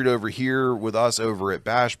featured over here with us over at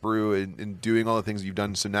Bash Brew, and doing all the things you've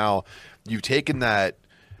done. So now you've taken that,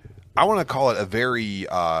 I want to call it a very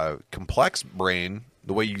complex brain,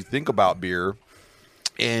 the way you think about beer.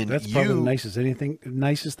 And That's probably the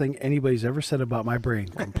nicest thing anybody's ever said about my brain.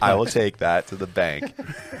 I will take that to the bank.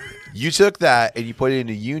 You took that and you put it in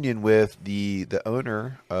a union with the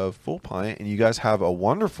owner of Full Pint, and you guys have a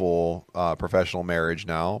wonderful professional marriage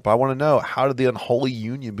now. But I want to know, how did the unholy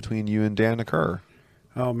union between you and Dan occur?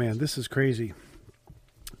 Oh man, this is crazy.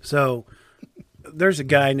 So there's a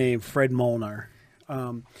guy named Fred Molnar.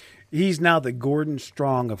 He's now the Gordon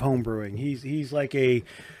Strong of homebrewing. He's like a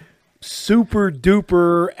super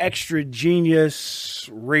duper extra genius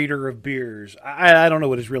rater of beers. I don't know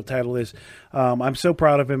what his real title is. I'm so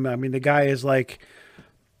proud of him. I mean, the guy is like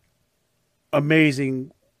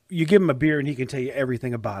amazing. You give him a beer and he can tell you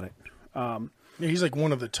everything about it. Yeah, he's like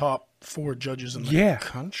one of the top 4 judges in the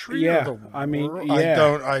country. Yeah, or the I mean, world?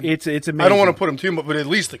 yeah, it's amazing. I don't want to put him too much, but at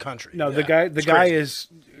least the country. No, Yeah, the guy crazy.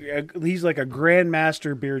 he's like a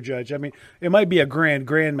grandmaster beer judge. I mean, it might be a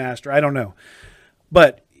grandmaster. I don't know,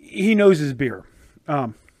 but he knows his beer.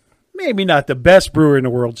 Maybe not the best brewer in the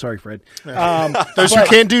world. Sorry, Fred. Those who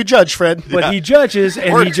can't do judge, Fred. But he judges,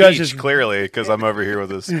 and Or he judges. clearly, because I'm over here with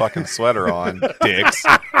this fucking sweater on, dicks.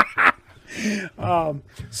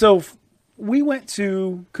 So we went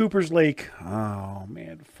to Cooper's Lake. Oh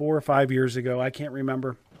man, 4 or 5 years ago. I can't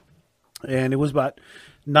remember. And it was about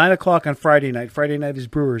 9:00 on Friday night. Friday night is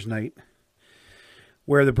Brewers Night,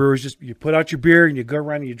 where the brewers just you put out your beer and you go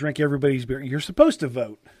around and you drink everybody's beer. You're supposed to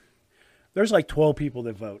vote. There's like 12 people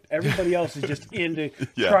that vote. Everybody else is just in to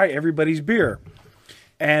try everybody's beer.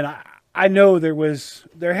 And I know there had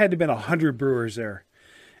to have been 100 brewers there.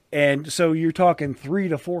 And so you're talking 300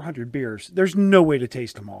 to 400 beers. There's no way to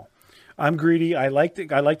taste them all. I'm greedy. I like to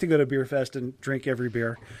go to Beer Fest and drink every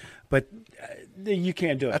beer, but you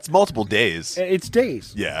can't do it. That's multiple days. It's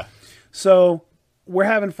days. Yeah. So we're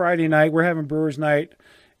having Friday night. We're having Brewers Night.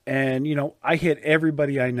 And, I hit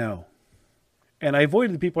everybody I know. And I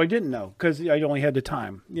avoided the people I didn't know because I only had the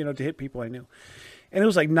time, to hit people I knew. And it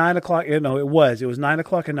was like 9:00. No, it was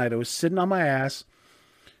 9:00 at night. I was sitting on my ass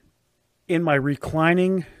in my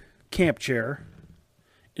reclining camp chair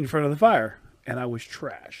in front of the fire, and I was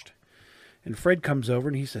trashed. And Fred comes over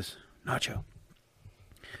and he says, "Nacho,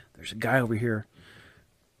 there's a guy over here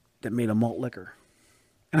that made a malt liquor."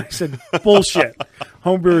 And I said, "Bullshit.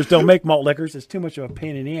 Homebrewers don't make malt liquors. It's too much of a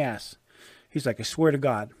pain in the ass." He's like, "I swear to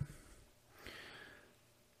God,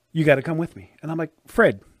 you got to come with me." And I'm like,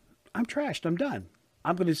 "Fred, I'm trashed. I'm done.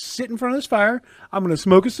 I'm going to sit in front of this fire. I'm going to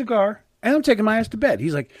smoke a cigar, and I'm taking my ass to bed."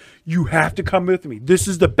 He's like, "You have to come with me. This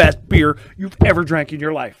is the best beer you've ever drank in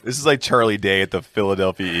your life." This is like Charlie Day at the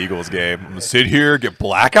Philadelphia Eagles game. I'm going to sit here, get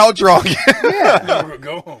blackout drunk. We're gonna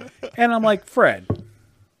go home. And I'm like, "Fred,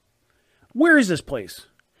 where is this place?"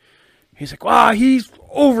 He's like, "Wow, he's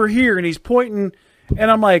over here," and he's pointing.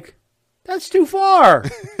 And I'm like, "That's too far.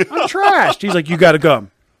 I'm trashed." He's like, "You got to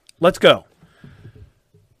come. Let's go."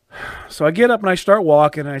 So I get up and I start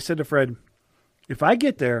walking, and I said to Fred, "If I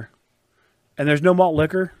get there and there's no malt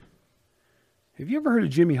liquor, have you ever heard of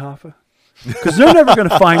Jimmy Hoffa? Because they're never going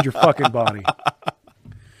to find your fucking body.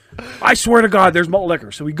 I swear to God, there's malt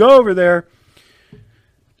liquor." So we go over there,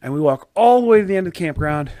 and we walk all the way to the end of the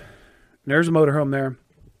campground, and there's a motorhome there,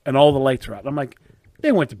 and all the lights are out. I'm like,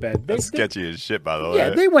 they went to bed. That's sketchy as shit, by the way. Yeah,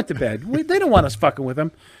 they went to bed. They don't want us fucking with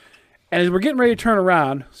them. And as we're getting ready to turn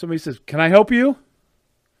around, somebody says, "Can I help you?"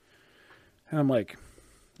 And I'm like,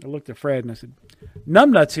 I looked at Fred and I said,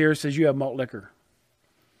 "Numbnuts here says you have malt liquor."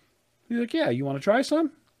 He's like, "Yeah, you want to try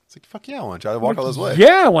some?" It's like, fuck yeah, I want to try to walk all this way.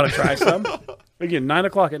 Yeah, I want to try some. Again,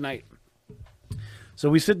 9:00 at night. So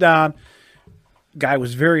we sit down. Guy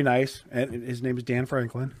was very nice. And his name is Dan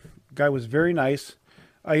Franklin. Guy was very nice.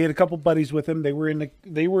 I had a couple buddies with him. They were in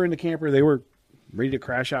the camper. They were ready to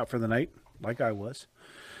crash out for the night, like I was.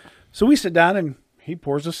 So we sit down and he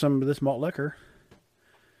pours us some of this malt liquor.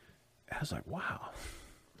 I was like, "Wow.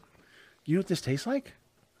 You know what this tastes like?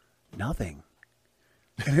 Nothing."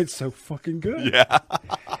 And it's so fucking good. Yeah.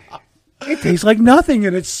 It tastes like nothing,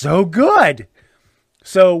 and it's so good.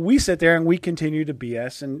 So we sit there and we continue to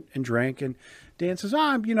BS and drink. And Dan says,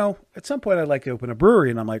 at some point I'd like to open a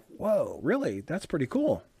brewery. And I'm like, "Whoa, really? That's pretty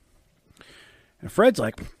cool." And Fred's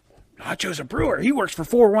like, "Nacho's a brewer. He works for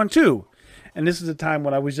 412. And this is a time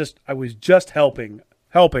when I was just helping,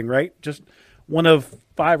 right? Just one of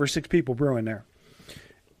 5 or 6 people brewing there.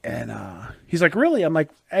 And he's like, "Really?" I'm like,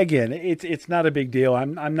 again, it's not a big deal.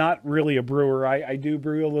 I'm not really a brewer. I do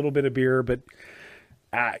brew a little bit of beer, but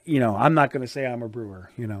I'm not going to say I'm a brewer,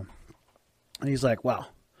 And he's like, "Well,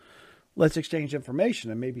 let's exchange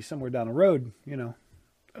information and maybe somewhere down the road, And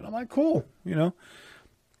I'm like, "Cool,"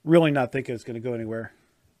 really not thinking it's going to go anywhere.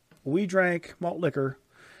 We drank malt liquor,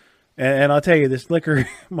 and I'll tell you, this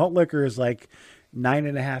malt liquor is like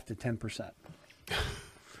 9.5 to 10%.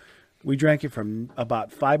 We drank it from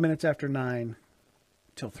about 5 minutes after 9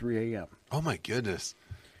 till 3 a.m. Oh, my goodness.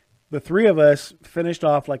 The 3 of us finished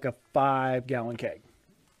off like a 5-gallon keg.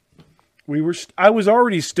 I was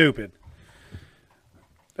already stupid.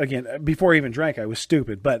 Again, before I even drank, I was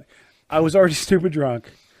stupid, but I was already stupid drunk.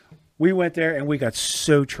 We went there and we got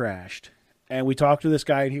so trashed. And we talked to this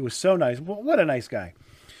guy, and he was so nice. Well, what a nice guy.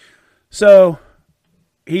 So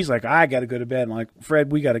he's like, I got to go to bed. I'm like,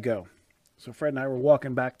 Fred, we got to go. So Fred and I were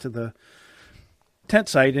walking back to the tent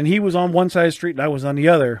site, and he was on one side of the street, and I was on the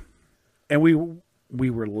other. And we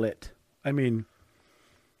were lit. I mean,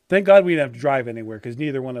 thank God we didn't have to drive anywhere because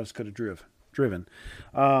neither one of us could have driven.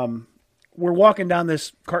 We're walking down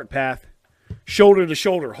this cart path, shoulder to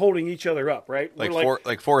shoulder, holding each other up, right?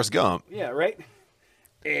 Like Forrest Gump. Yeah, right?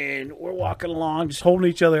 And we're walking along, just holding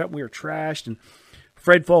each other up. We were trashed, and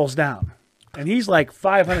Fred falls down. And he's like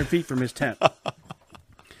 500 feet from his tent.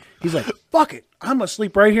 He's like, fuck it. I'm going to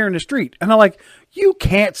sleep right here in the street. And I'm like, you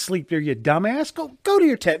can't sleep there, you dumbass. Go to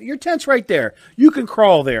your tent. Your tent's right there. You can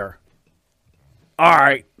crawl there. All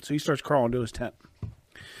right. So he starts crawling to his tent.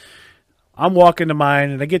 I'm walking to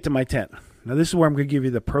mine, and I get to my tent. Now, this is where I'm going to give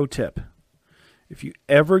you the pro tip. If you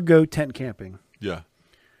ever go tent camping, Yeah.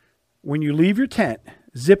 when you leave your tent,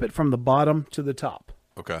 zip it from the bottom to the top.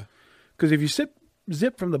 Okay. Because if you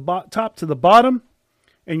zip from the top to the bottom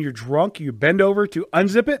and you're drunk, you bend over to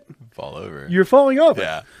unzip it, Fall over. you're falling over.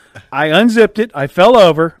 Yeah. I unzipped it. I fell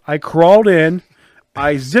over. I crawled in.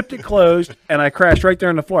 I zipped it closed, and I crashed right there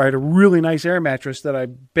on the floor. I had a really nice air mattress that I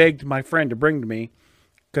begged my friend to bring to me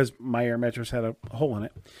because my air mattress had a hole in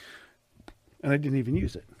it, and I didn't even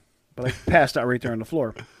use it. But I passed out right there on the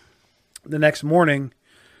floor. The next morning,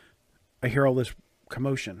 I hear all this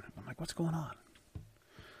commotion. I'm like, what's going on?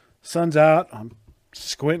 Sun's out. I'm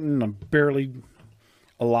squinting. I'm barely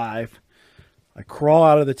alive. I crawl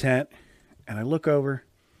out of the tent, and I look over,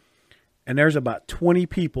 and there's about 20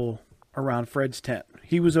 people around Fred's tent.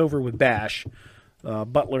 He was over with Bash,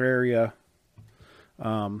 Butler area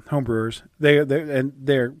homebrewers.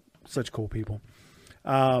 They're such cool people.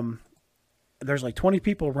 There's like 20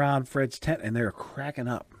 people around Fred's tent, and they're cracking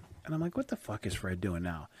up. And I'm like, what the fuck is Fred doing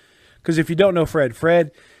now? Because if you don't know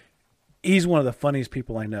Fred, he's one of the funniest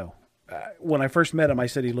people I know. When I first met him, I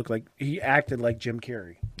said he acted like Jim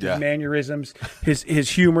Carrey. Yeah. His mannerisms, his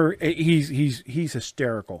humor, he's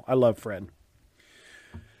hysterical. I love Fred.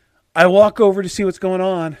 I walk over to see what's going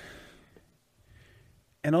on,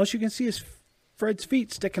 and all you can see is Fred's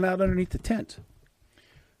feet sticking out underneath the tent.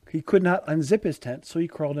 He could not unzip his tent, so he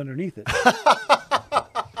crawled underneath it.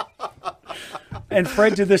 And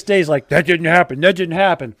Fred to this day is like, that didn't happen. That didn't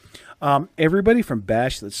happen. Everybody from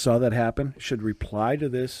Bash that saw that happen should reply to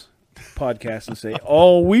this podcast and say,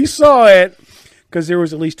 oh, we saw it, because there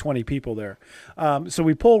was at least 20 people there. So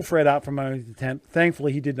we pulled Fred out from underneath the tent.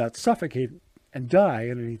 Thankfully, he did not suffocate and die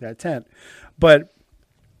underneath that tent. But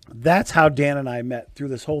that's how Dan and I met through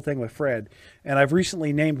this whole thing with Fred. And I've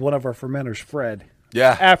recently named one of our fermenters Fred.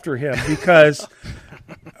 Yeah. After him, because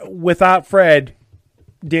without Fred,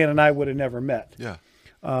 Dan and I would have never met. Yeah.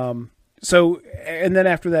 So, and then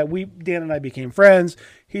after that, Dan and I became friends.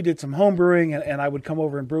 He did some home brewing, and I would come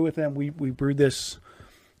over and brew with him. We brewed this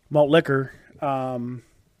malt liquor right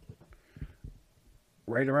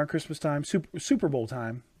around Christmas time. Super Bowl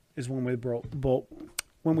time is when we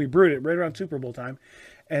brewed it, right around Super Bowl time.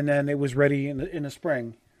 And then it was ready in the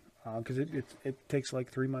spring because it takes like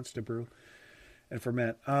 3 months to brew and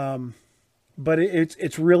ferment. But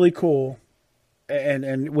it's really cool.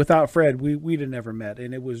 And without Fred, we'd have never met.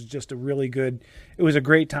 And it was just it was a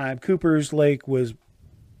great time. Cooper's Lake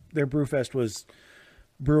their Brewfest was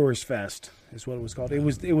Brewers Fest is what it was called. It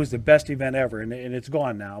was the best event ever, and it's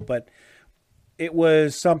gone now. But it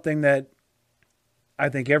was something that I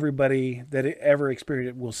think everybody that ever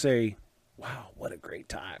experienced it will say, wow, what a great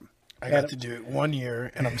time. I got to do it 1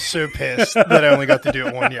 year, and I'm so pissed that I only got to do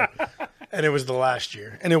it 1 year. And it was the last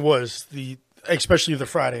year. And it was especially the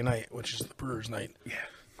Friday night, which is the Brewers night. Yeah.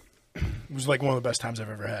 It was like one of the best times I've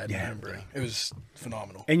ever had. Yeah. It was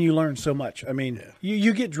phenomenal. And you learn so much. I mean,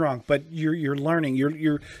 you get drunk, but you're learning.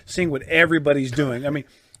 You're seeing what everybody's doing. I mean,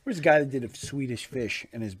 there's a guy that did a Swedish fish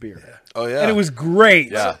in his beer. Yeah. Oh, yeah. And it was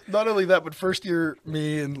great. Yeah. Not only that, but first year,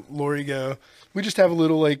 me and Lori go, we just have a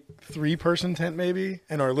little 3-person tent maybe,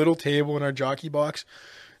 and our little table and our jockey box.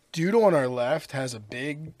 Dude on our left has a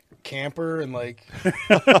big camper and a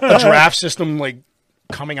draft system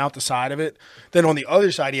coming out the side of it. Then on the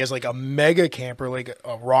other side, he has a mega camper, like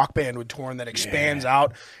a Rock Band would torn that expands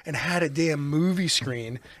out, and had a damn movie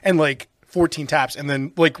screen and 14 taps. And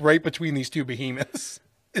then right between these two behemoths,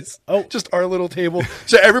 it's just our little table.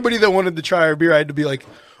 So everybody that wanted to try our beer, I had to be like,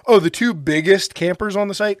 oh, the two biggest campers on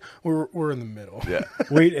the site were in the middle. Yeah.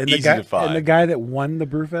 Wait, and Easy to find. And the guy that won the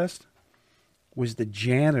Brewfest was the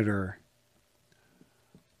janitor.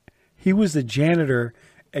 He was the janitor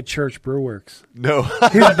at Church Brewworks. No.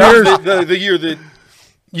 His beers, the year that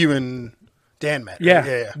you and Dan met.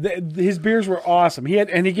 yeah. His beers were awesome. He had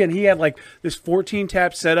this 14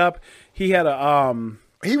 tap setup. He had a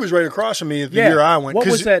He was right across from me the year I went. What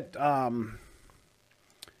 'cause was that?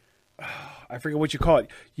 I forget what you call it.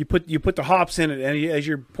 You put the hops in it, and as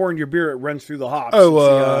you're pouring your beer, it runs through the hops.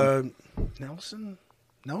 Nelson?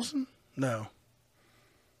 No.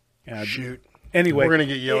 Yeah, Shoot. Anyway, We're gonna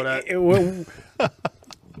get yelled at.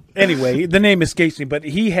 Anyway, the name escapes me, but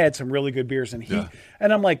he had some really good beers, and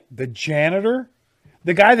and I'm like, the janitor,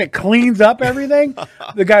 the guy that cleans up everything,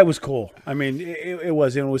 the guy was cool. I mean, it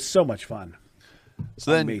was so much fun.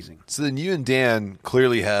 So then, Amazing. So then you and Dan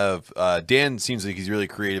clearly have. Dan seems like he's really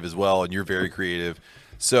creative as well, and you're very creative.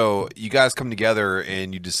 So you guys come together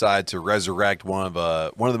and you decide to resurrect one of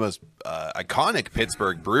the most iconic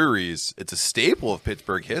Pittsburgh breweries. It's a staple of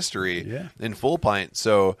Pittsburgh history in Full Pint.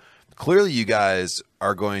 So clearly, you guys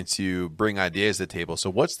are going to bring ideas to the table.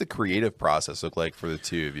 So what's the creative process look like for the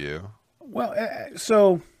two of you? Well,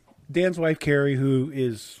 so Dan's wife Carrie, who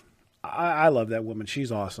is, I love that woman.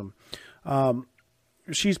 She's awesome.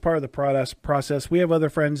 She's part of the process. We have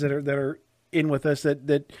other friends that are in with us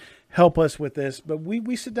that help us with this, but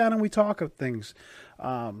we sit down and we talk of things.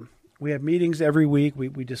 We have meetings every week.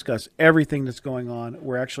 We discuss everything that's going on.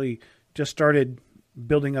 We're actually just started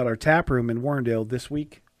building out our tap room in Warrendale this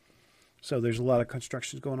week. So there's a lot of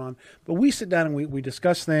construction going on, but we sit down and we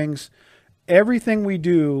discuss things. Everything we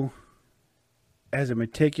do has a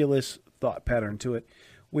meticulous thought pattern to it.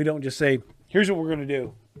 We don't just say, here's what we're going to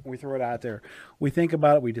do. We throw it out there. We think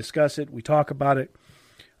about it. We discuss it. We talk about it.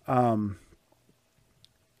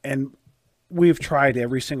 And we've tried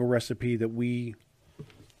every single recipe that we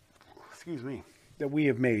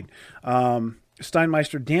have made.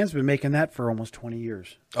 Steinmeister, Dan's been making that for almost 20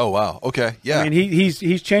 years. Oh, wow. Okay. Yeah. I mean,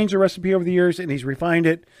 he's changed the recipe over the years and he's refined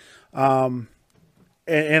it. And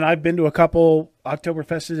I've been to a couple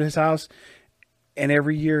Oktoberfests at his house, and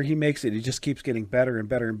every year he makes it. It just keeps getting better and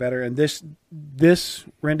better and better. And this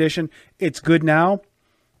rendition, it's good now,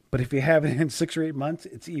 but if you have it in 6 or 8 months,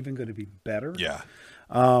 it's even going to be better. Yeah.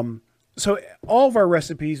 So all of our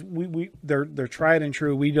recipes, they're tried and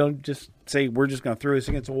true. We don't just say we're just going to throw this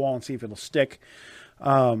against the wall and see if it'll stick.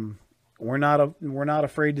 We're not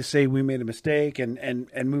afraid to say we made a mistake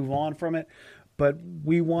and move on from it, but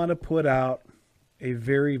we want to put out a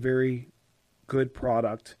very, very good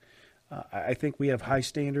product. I think we have high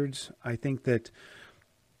standards. I think that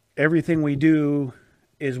everything we do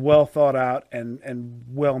is well thought out and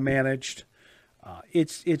well managed.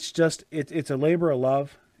 It's a labor of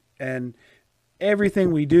love. And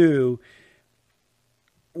everything we do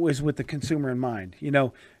was with the consumer in mind. You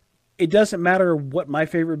know, it doesn't matter what my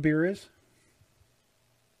favorite beer is,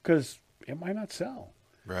 because it might not sell.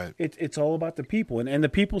 Right. It's all about the people. And the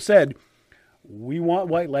people said, we want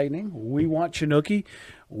White Lightning, we want Chinook,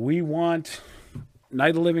 we want Night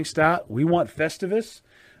of the Living Stout, we want Festivus.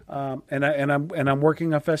 And I'm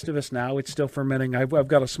working on Festivus now. It's still fermenting. I've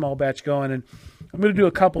got a small batch going, and I'm going to do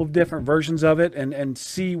a couple of different versions of it and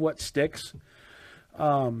see what sticks.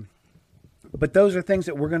 But those are things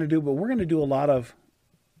that we're going to do. But we're going to do a lot of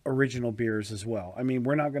original beers as well. I mean,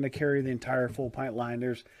 we're not going to carry the entire Full Pint line.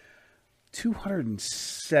 There's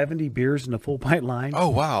 270 beers in the Full Pint line. Oh,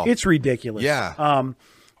 wow. It's ridiculous. Yeah.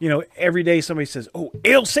 You know, every day somebody says, "Oh,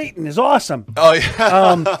 Ale Satan is awesome." Oh,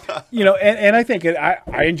 yeah. You know, and I think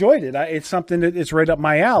I enjoyed it. It's something that it's right up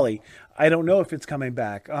my alley. I don't know if it's coming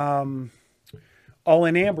back. All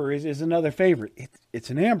in Amber is another favorite. It's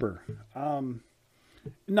an amber.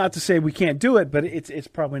 Not to say we can't do it, but it's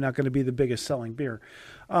probably not going to be the biggest selling beer.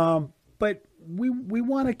 But we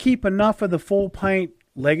want to keep enough of the Full Pint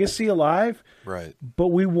legacy alive. Right. But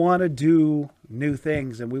we want to do new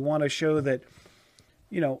things, and we want to show that,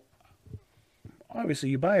 you know, obviously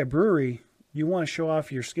you buy a brewery, you want to show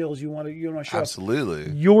off your skills. You want to show Absolutely.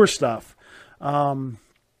 off your stuff. And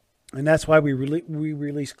that's why we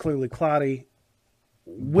released Clearly Cloudy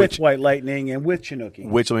with White Lightning and with Chinook.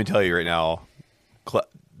 Which, let me tell you right now,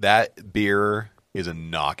 that beer is a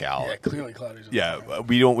knockout. Yeah, Clearly Cloudy. Yeah,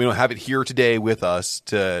 we don't have it here today with us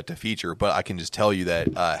to feature, but I can just tell you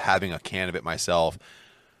that having a can of it myself,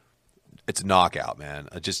 it's a knockout, man.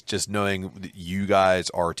 Just knowing that you guys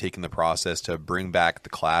are taking the process to bring back the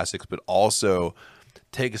classics, but also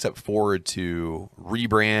take a step forward to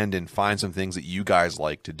rebrand and find some things that you guys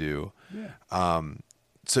like to do. Yeah.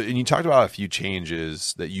 So, and you talked about a few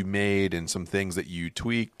changes that you made and some things that you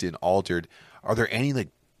tweaked and altered. Are there any like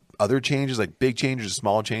other changes, like big changes or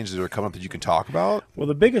small changes that are coming up that you can talk about? Well,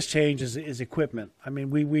 the biggest change is equipment. I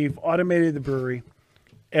mean, we've automated the brewery.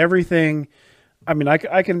 Everything. I mean, I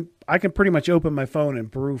can pretty much open my phone and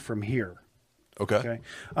brew from here. Okay.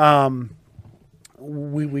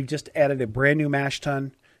 We've just added a brand new mash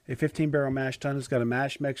tun, a 15-barrel mash tun. It's got a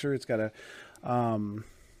mash mixer. It's got a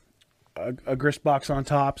a grist box on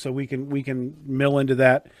top, so we can mill into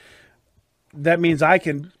that. That means I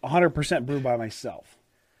can 100% brew by myself.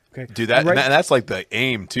 Okay, Dude, that's like the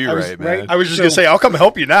aim too, right, man? I was just gonna say, I'll come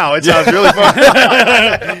help you now. It sounds really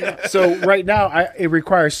fun. So right now, it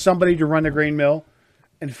requires somebody to run the grain mill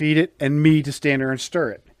and feed it, and me to stand there and stir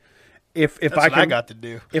it. If That's I what can, I got to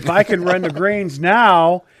do. if I can run the grains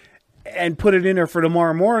now and put it in there for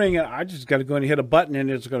tomorrow morning, I just got to go and hit a button,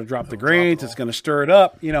 and it's going to drop the grains. It's going to stir it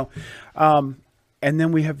up, and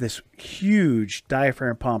then we have this huge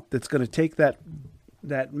diaphragm pump that's going to take that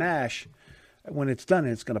mash when it's done,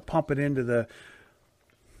 and it's going to pump it into the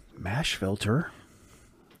mash filter.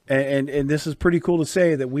 And this is pretty cool to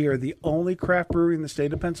say that we are the only craft brewery in the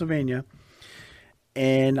state of Pennsylvania.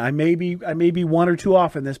 And I may be one or two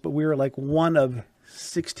off in this, but we are like one of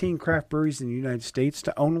 16 craft breweries in the United States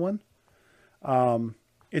to own one.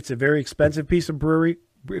 It's a very expensive piece of brewery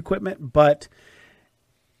equipment, but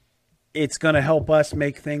it's going to help us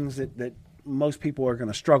make things that most people are going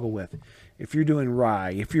to struggle with. If you're doing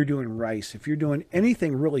rye, if you're doing rice, if you're doing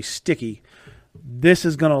anything really sticky, this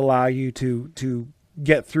is going to allow you to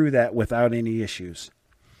get through that without any issues.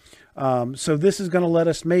 So this is going to let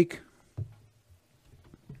us make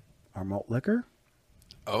our malt liquor.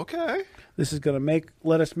 Okay. This is going to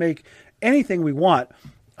let us make anything we want.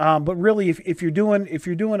 But really, if you're doing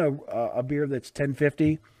a beer that's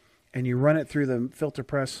 1050 and you run it through the filter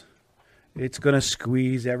press, it's going to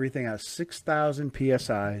squeeze everything out. 6,000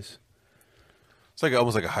 psi's. It's like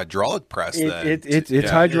almost like a hydraulic press. It's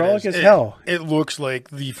hydraulic as hell. It looks like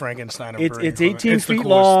the Frankenstein of brewing It's equipment. 18 It's the feet coolest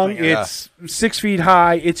long. thing. It's 6 feet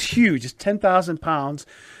high. It's huge. It's 10,000 pounds.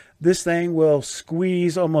 This thing will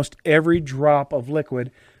squeeze almost every drop of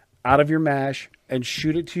liquid out of your mash and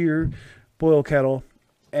shoot it to your boil kettle.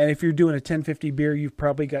 And if you're doing a 1050 beer, you've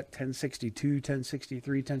probably got 1062,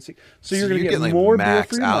 1063, 1060. So you're going to get like more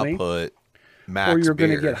max beer for your money, output, max or you're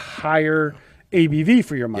going to beer. get higher ABV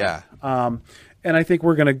for your money. Yeah. And I think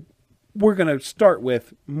we're gonna start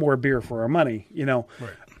with more beer for our money. Right.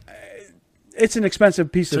 It's an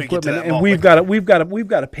expensive piece So of you get to equipment, that and we've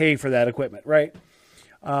got to pay for that equipment, right?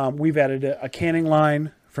 We've added a canning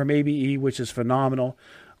line from ABE, which is phenomenal.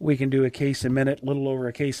 We can do a case a minute, little over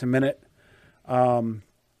a case a minute.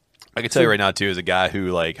 I can tell you right now too, as a guy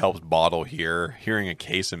who like helps bottle here, hearing a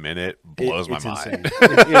case a minute blows my It's mind. insane.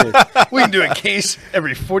 It is. We can do a case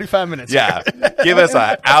every 45 minutes. Yeah, give us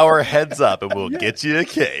an hour heads up, and we'll get you a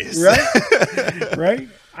case. Right? Right?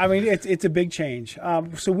 I mean, it's a big change.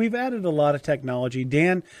 So we've added a lot of technology.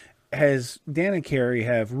 Dan and Carrie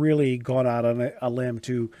have really gone out on a limb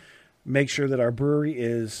to make sure that our brewery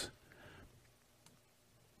is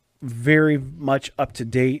very much up to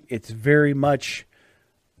date. It's very much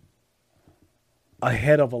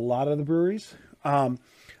ahead of a lot of the breweries.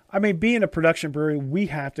 I mean, being a production brewery, we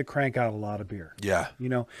have to crank out a lot of beer. Yeah.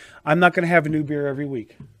 I'm not going to have a new beer every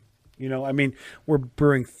week. I mean, we're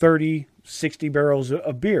brewing 30, 60 barrels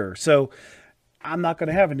of beer. So I'm not going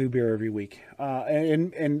to have a new beer every week.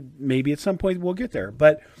 And maybe at some point we'll get there.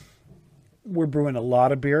 But we're brewing a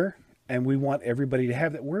lot of beer, and we want everybody to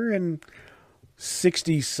have that. We're in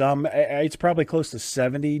 60-some. It's probably close to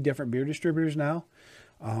 70 different beer distributors now.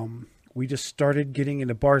 We just started getting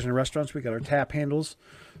into bars and restaurants. We got our tap handles.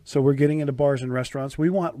 So we're getting into bars and restaurants. We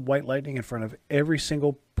want White Lightning in front of every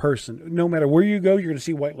single person. No matter where you go, you're going to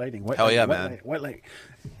see White Lightning. White Hell Lightning, yeah, White man. Lightning, White Lightning.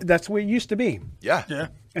 That's the way it used to be. Yeah. Yeah.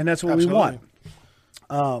 And that's what Absolutely.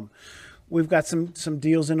 we want. We've got some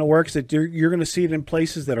deals in the works that you're going to see it in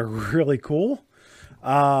places that are really cool.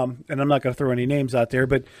 And I'm not going to throw any names out there,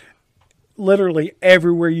 but literally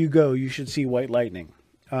everywhere you go, you should see White Lightning.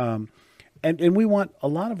 And we want a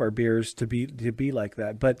lot of our beers to be like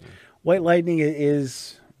that. But White Lightning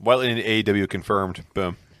is White Lightning AEW confirmed.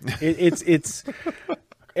 Boom. it's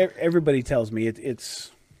everybody tells me it's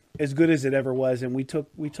as good as it ever was. And we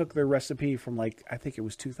took their recipe from I think it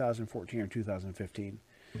was 2014 or 2015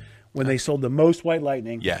 when they sold the most White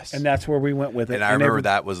Lightning. Yes. And that's where we went with it. And I remember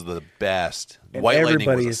that was the best. and White Lightning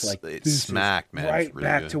everybody was is it this is smacked, man. right It's really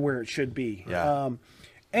back good. to where it should be. Yeah.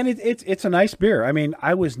 And it's a nice beer. I mean,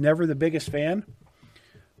 I was never the biggest fan,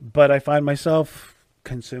 but I find myself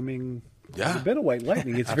consuming a bit of White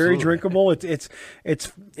Lightning. It's very drinkable. It's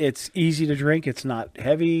easy to drink. It's not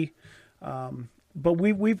heavy. But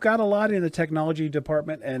we've got a lot in the technology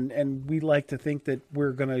department, and we like to think that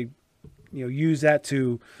we're going to use that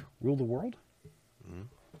to rule the world.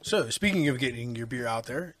 So, speaking of getting your beer out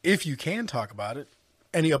there, if you can talk about it,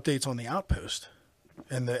 any updates on the Outpost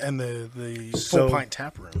and the So- full pint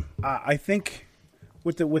tap room? I think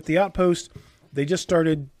with the Outpost, they just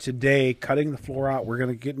started today cutting the floor out. We're going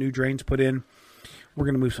to get new drains put in. We're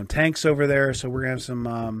going to move some tanks over there, so we're going to have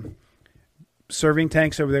some serving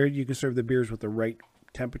tanks over there. You can serve the beers with the right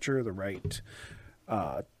temperature, the right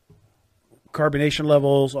carbonation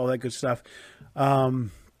levels, all that good stuff.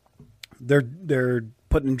 They're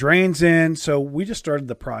putting drains in, so we just started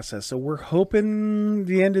the process. So we're hoping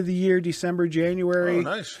the end of the year, December, January,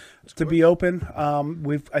 to be open.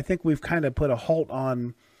 I think we've kind of put a halt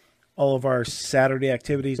on all of our Saturday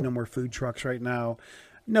activities. No more food trucks right now.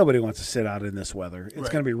 Nobody wants to sit out in this weather. It's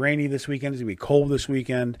going to be rainy this weekend. It's going to be cold this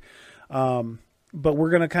weekend. But we're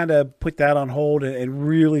going to kind of put that on hold and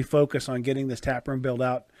really focus on getting this tap room built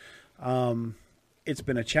out. It's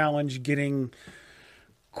been a challenge getting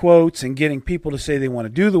quotes and getting people to say they want to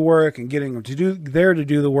do the work and getting them to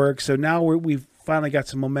do the work. So now we've finally got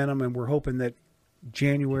some momentum, and we're hoping that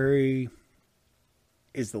January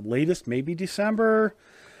is the latest, maybe December.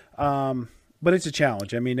 But it's a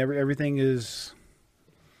challenge. I mean, everything is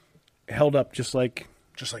held up just like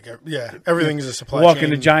everything is a supply chain. Walk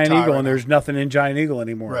into Giant Eagle and there's nothing in Giant Eagle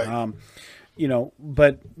anymore. Right.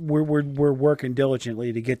 But we're working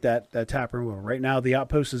diligently to get that tap room over. Right now, the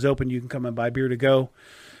Outpost is open. You can come and buy beer to go.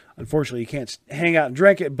 Unfortunately, you can't hang out and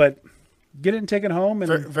drink it, but get it and take it home.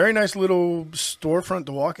 And very nice little storefront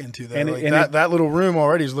to walk into. Though. And that little room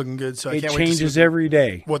already is looking good. So I can't wait to see changes every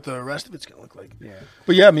day. what the rest of it's going to look like. Yeah.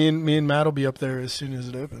 But yeah, me and Matt will be up there as soon as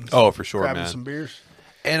it opens. Oh, for sure, grabbing man. some beers.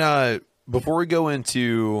 And before we go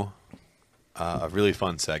into a really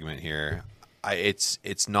fun segment here,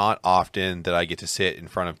 it's not often that I get to sit in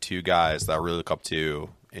front of two guys that I really look up to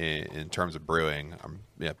in terms of brewing. I'm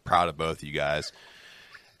proud of both of you guys.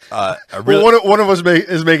 One of us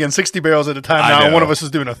is making 60 barrels at a time now, and one of us is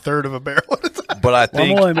doing a third of a barrel at a time. But I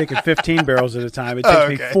think I'm only making 15 barrels at a time. It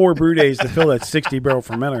takes me 4 brew days to fill that 60 barrel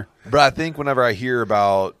fermenter. But I think whenever I hear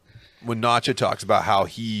about when Nacho talks about how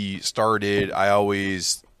he started,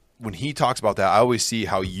 when he talks about that, I always see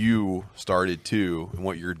how you started too and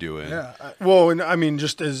what you're doing. Yeah. Well, and I mean,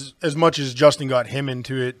 just as much as Justin got him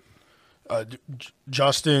into it,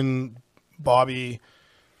 Justin, Bobby,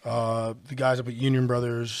 the guys up at Union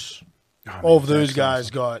Brothers, all of those guys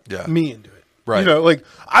got me into it. Right. You know, like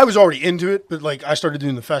I was already into it, but like I started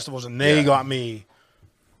doing the festivals and they got me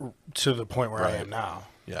to the point where I am now.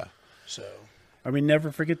 Yeah. So, I mean,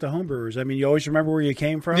 never forget the homebrewers. I mean, you always remember where you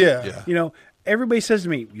came from. Yeah. You know, everybody says to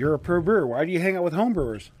me, "You're a pro brewer. Why do you hang out with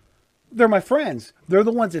homebrewers?" They're my friends. They're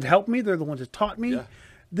the ones that helped me. They're the ones that taught me. Yeah.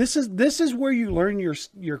 This is where you learn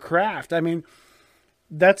your craft. I mean,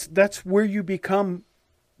 that's where you become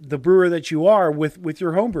the brewer that you are with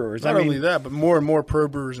your homebrewers. Not only that, but more and more pro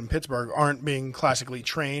brewers in Pittsburgh aren't being classically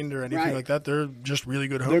trained or anything like that. They're just really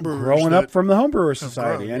good homebrewers. They're growing up from the homebrewer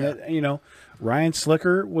society, and Ryan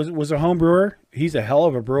Slicker was a homebrewer. He's a hell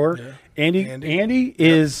of a brewer. Yeah. Andy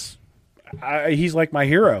is he's like my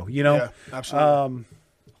hero. You know, absolutely.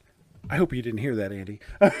 I hope you didn't hear that, Andy.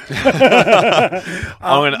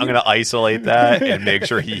 I'm gonna isolate that and make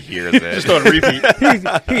sure he hears it. Just on repeat.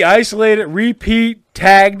 He isolated, repeat,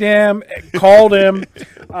 tagged him, called him.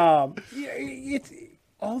 All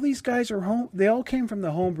these guys are home. They all came from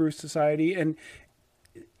the Homebrew Society, and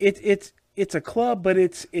it's a club, but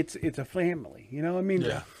it's a family. You know, I mean,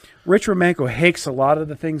 Rich Romanko hates a lot of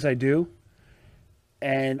the things I do,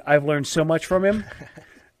 and I've learned so much from him,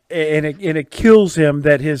 and it kills him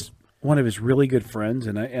that one of his really good friends,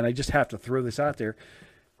 and I just have to throw this out there.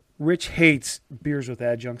 Rich hates beers with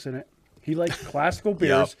adjuncts in it. He likes classical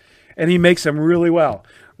beers, and he makes them really well.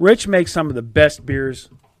 Rich makes some of the best beers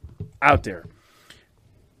out there.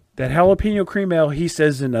 That jalapeno cream ale, he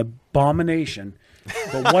says, is an abomination.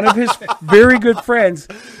 But one of his very good friends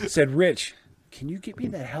said, "Rich, can you get me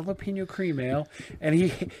that jalapeno cream ale?" And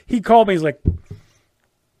he called me. He's like,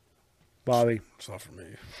 "Bobby, it's not for me.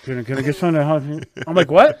 Can I get some of the jalapeno?" I'm like,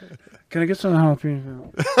 "What? Can I get some of the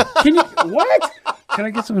jalapeno? Can you what? Can I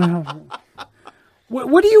get some of the jalapeno?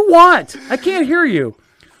 What do you want? I can't hear you.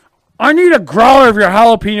 I need a growler of your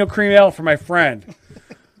jalapeno cream ale for my friend."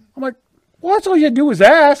 I'm like, "Well, that's all you had to do was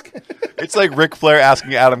ask." It's like Ric Flair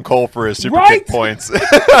asking Adam Cole for his super kick points.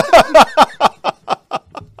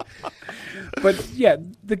 But yeah,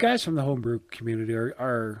 the guys from the homebrew community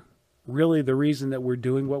are really the reason that we're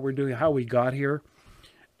doing what we're doing, how we got here.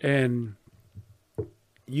 And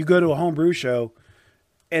you go to a homebrew show,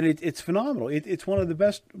 and it's phenomenal. It's one of the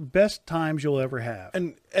best times you'll ever have.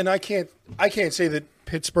 And I can't say that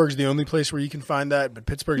Pittsburgh's the only place where you can find that, but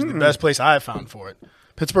Pittsburgh's the best place I've found for it.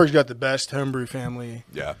 Pittsburgh's got the best homebrew family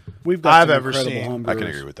I've ever seen. Homebrewers. I can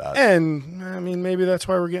agree with that. And I mean, maybe that's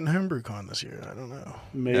why we're getting HomebrewCon this year. I don't know.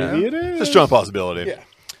 Maybe it is. It's a strong possibility. Yeah.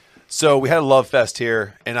 So we had a love fest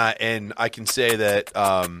here, and I can say that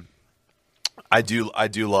I do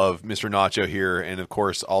love Mr. Nacho here, and of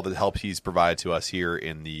course all the help he's provided to us here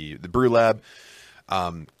in the Brew Lab.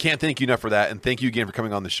 Can't thank you enough for that, and thank you again for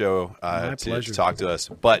coming on the show to talk to us.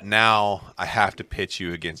 But now I have to pitch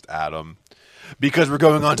you against Adam because we're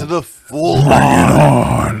going on to the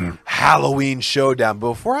full-on Halloween showdown.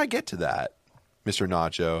 Before I get to that, Mr.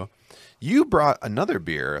 Nacho, you brought another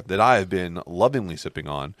beer that I have been lovingly sipping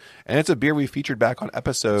on, and it's a beer we featured back on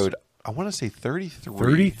episode, I want to say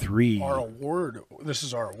 33. 33. This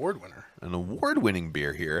is our award winner. An award-winning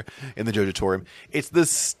beer here in the Jojatorium. It's the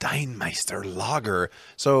Steinmeister Lager.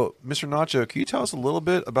 So, Mr. Nacho, can you tell us a little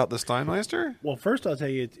bit about the Steinmeister? Well, first I'll tell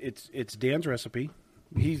you it's Dan's recipe.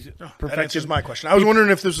 He's That perfected. answers my question. I was wondering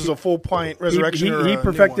if this was a full pint resurrection or He a new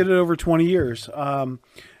perfected one. it over 20 years.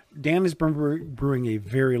 Dan has been brewing a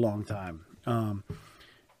very long time, and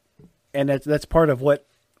that's part of what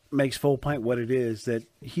makes Full Pint what it is. That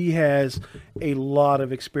he has a lot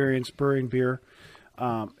of experience brewing beer.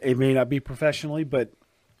 It may not be professionally, but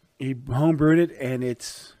he homebrewed it, and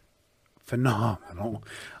it's phenomenal.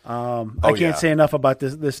 I can't say enough about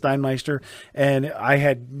this Steinmeister, and I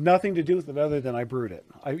had nothing to do with it other than I brewed it.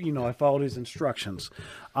 I followed his instructions.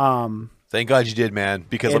 Thank God you did, man,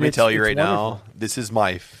 because let And me tell you it's right wonderful. now, this is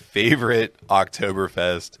my favorite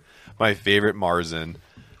Oktoberfest, my favorite Marzen.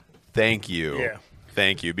 Thank you. Yeah.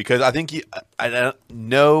 Thank you. Because I think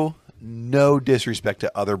no disrespect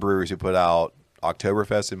to other breweries who put out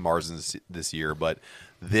Oktoberfest and Marzens this year, but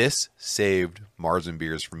this saved Marzen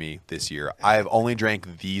beers for me this year. I have only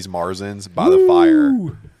drank these Marzens by the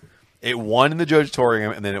fire. It won in the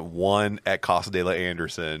Jojatorium, and then it won at Casa de la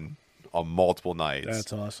Anderson on multiple nights.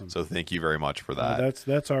 That's awesome. So thank you very much for that.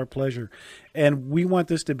 That's our pleasure, and we want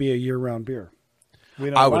this to be a year-round beer. We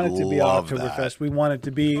don't I want would it to be love Oktoberfest. that. We want it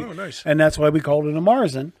to be, Nice. and that's why we called it a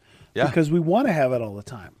Marzen. Yeah. Because we want to have it all the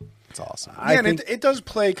time. It's awesome. I Yeah, and think- it does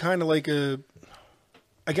play kind of like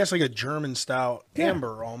I guess like a German stout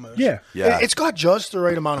amber almost. Yeah. Yeah. It's got just the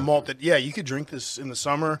right amount of malt that, you could drink this in the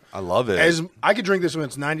summer. I love it. As I could drink this when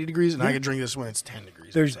it's 90 degrees, and I could drink this when it's 10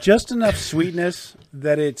 degrees. There's outside. just enough sweetness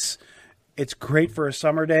that it's great for a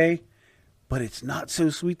summer day, but it's not so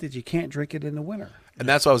sweet that you can't drink it in the winter. And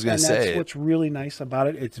that's what I was going And to that's say. what's really nice about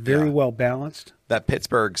it. It's very Yeah. well balanced, That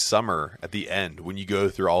Pittsburgh summer at the end, when you go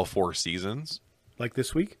through all 4 seasons. like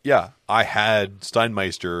this week. Yeah, I had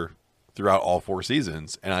Steinmeister throughout all 4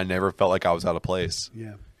 seasons, and I never felt like I was out of place.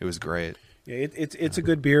 Yeah. It was great. Yeah, it's a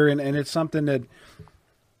good beer, and it's something that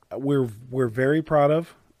we're very proud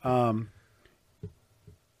of. I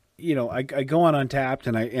go on Untapped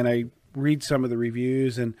and I read some of the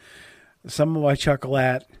reviews, and some of them I chuckle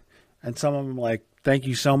at, and some of them like, thank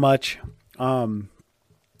you so much. Somebody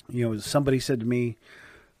said to me,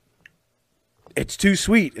 "It's too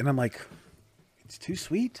sweet," and I'm like, "It's too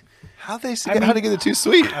sweet." How they how to get it too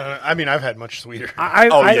sweet? I mean, I've had much sweeter.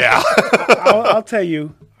 I'll tell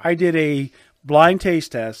you, I did a blind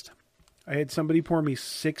taste test. I had somebody pour me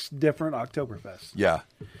 6 different Oktoberfests. Yeah.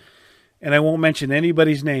 And I won't mention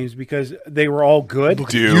anybody's names because they were all good.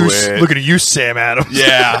 Look at you, Sam Adams.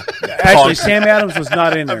 Yeah. Actually, Sam Adams was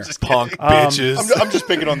not in there. Punk bitches. I'm just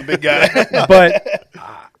picking on the big guy. But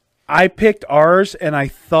I picked ours, and I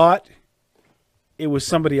thought it was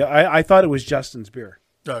somebody. I thought it was Justin's beer.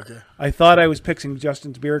 Okay. I thought I was picking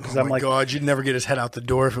Justin's beer because Oh I'm my like, God, you'd never get his head out the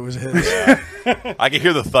door if it was his. I can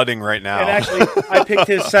hear the thudding right now. and actually, I picked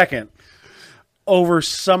his second over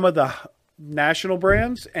some of the national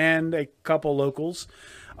brands and a couple locals.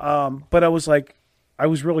 But I was like, I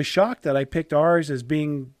was really shocked that I picked ours as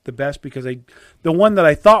being the best because the one that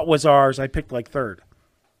I thought was ours, I picked like third.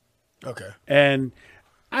 Okay. And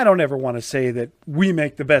I don't ever want to say that we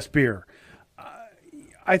make the best beer.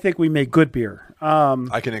 I think we make good beer.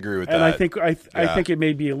 I can agree with that. And I think I Yeah. think it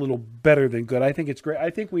may be a little better than good. I think it's great. I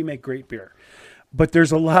think we make great beer. But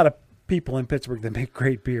there's a lot of people in Pittsburgh that make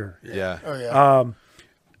great beer. Yeah. Oh yeah.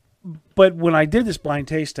 But when I did this blind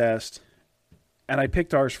taste test and I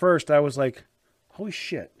picked ours first, I was like, holy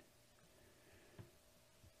shit.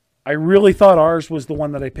 I really thought ours was the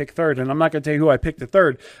one that I picked third. And I'm not going to tell you who I picked the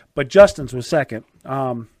third, but Justin's was second.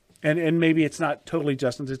 And maybe it's not totally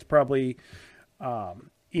Justin's. It's probably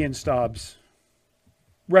Ian Staub's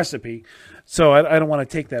recipe. So I don't want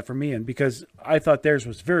to take that from Ian because I thought theirs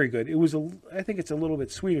was very good. I think it's a little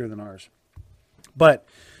bit sweeter than ours. But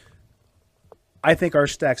I think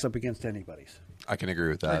ours stacks up against anybody's. I can agree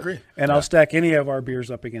with that. I agree. And I'll stack any of our beers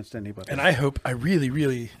up against anybody. And I really,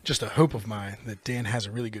 really, just a hope of mine that Dan has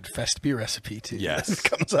a really good Fest beer recipe too. Yes. When it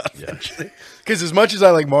comes out eventually. Because as much as I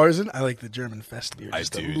like Marzen, I like the German Fest beer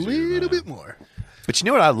just do a too, little man. bit more. But you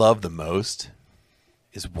know what I love the most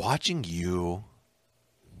is watching you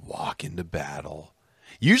walk into battle.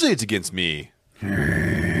 Usually it's against me,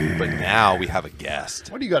 but now we have a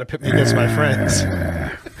guest Why do you got to pit me against my friends?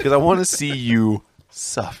 because I want to see you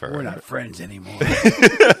suffer. We're not friends anymore.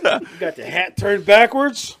 You got the hat turned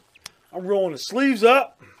backwards. I'm rolling the sleeves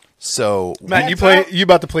up. So, Matt, you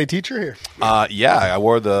about to play teacher here? yeah, I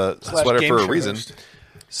wore the sweater game for a show reason. host.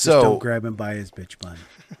 So Don't grab him by his bitch bun.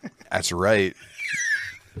 that's right.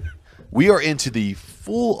 We are into the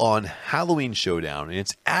full-on Halloween showdown, and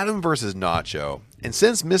it's Adam versus Nacho. And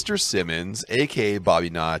since Mr. Simmons, a.k.a. Bobby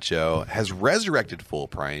Nacho, has resurrected Full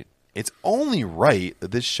Pint, it's only right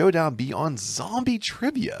that this showdown be on zombie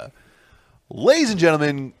trivia. Ladies and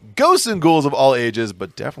gentlemen, ghosts and ghouls of all ages,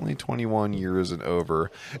 but definitely 21 years and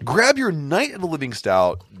over, grab your Night of the Living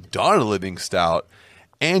Stout, Dawn of the Living Stout,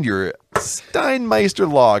 and your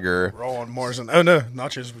Steinmeister Lager Rolling Morrison. Oh, no.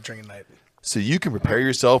 Nachos were drinking night. so you can prepare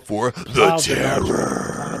yourself for the Clouds of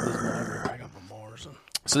terror. I got my Morrison.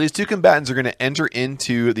 So these two combatants are going to enter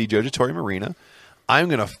into the Jojatorium Arena. I'm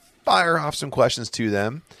going to fire off some questions to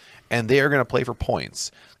them, and they are going to play for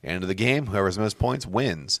points. At the end of the game, whoever has the most points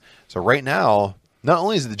wins. So right now, not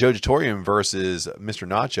only is it the Jojatorium versus Mr.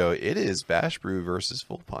 Nacho, it is Bash Brew versus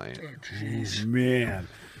Full Pint. Man.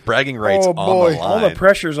 Bragging rights Oh, on boy. the All line. the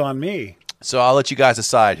pressure's on me. So I'll let you guys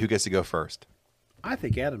decide who gets to go first. I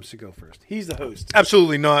think Adam should go first. He's the host.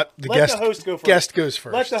 Absolutely not. The Let guest the host go first. Guest goes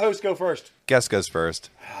first. Let the host go first. Guest goes first.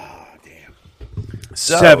 Oh, damn.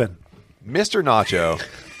 So, 7. Mr. Nacho.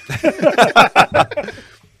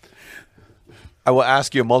 I will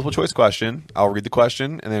ask you a multiple choice question. I'll read the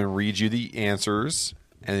question and then read you the answers,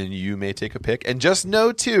 and then you may take a pick. And just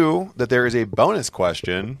know, too, that there is a bonus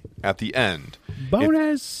question at the end.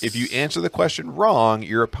 Bonus. If you answer the question wrong,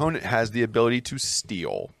 your opponent has the ability to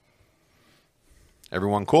steal.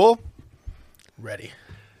 Everyone cool? Ready.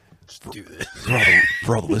 Let's do this.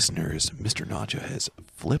 For all the listeners, Mr. Nacho has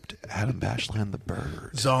flipped Adam Bashland the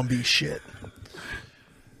bird. Zombie shit.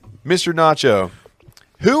 Mr. Nacho,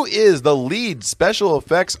 who is the lead special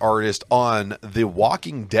effects artist on The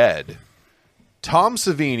Walking Dead? Tom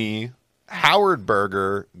Savini, Howard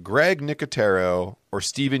Berger, Greg Nicotero, or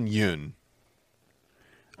Steven Yeun?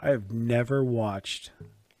 I have never watched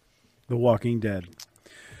The Walking Dead.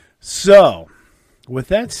 So, with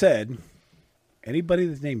that said, anybody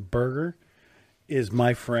that's named Burger is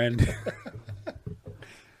my friend.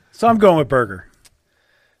 So I'm going with Burger.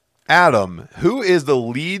 Adam, who is the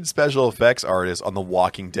lead special effects artist on The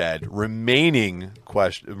Walking Dead? Remaining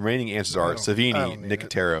answers are I Savini, don't need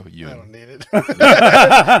Nicotero, I Yeun. don't need it.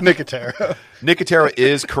 Nicotero. Nicotero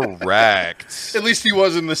is correct. At least he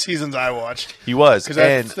was in the seasons I watched. He was. Because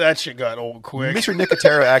And that shit got old quick. Mr.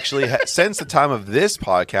 Nicotero actually, since the time of this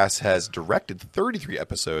podcast, has directed 33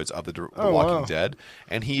 episodes of The Walking wow. Dead,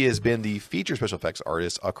 and he has been the feature special effects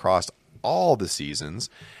artist across all the seasons.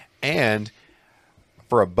 And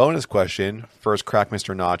for a bonus question, first crack,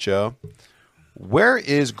 Mr. Nacho, where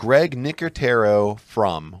is Greg Nicotero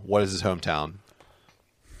from? What is his hometown?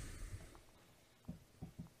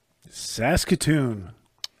 Saskatoon.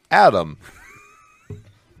 Adam.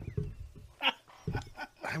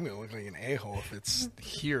 I'm going to look like an a-hole if it's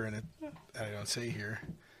here and I don't say here.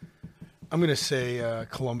 I'm going to say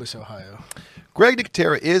Columbus, Ohio. Greg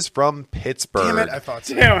Nicotero is from Pittsburgh. Damn it, I thought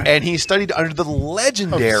so. Damn it. And he studied under the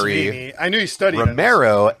legendary Savini. I knew he studied it.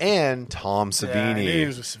 Romero and Tom Yeah, I knew he Savini.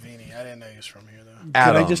 was with Savini. I didn't know he was from here, though. Can I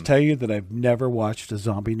Adam. just tell you that I've never watched a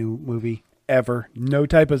zombie movie ever? No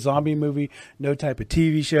type of zombie movie, no type of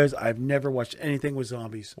TV shows. I've never watched anything with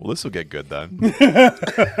zombies. Well, this will get good then.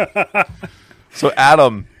 So,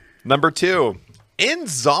 Adam, number 2. In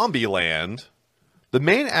Zombieland, the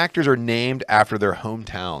main actors are named after their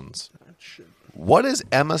hometowns. What is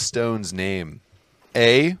Emma Stone's name?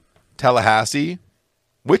 A, Tallahassee,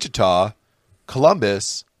 Wichita,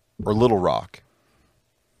 Columbus, or Little Rock?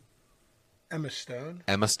 Emma Stone?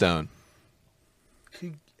 Emma Stone.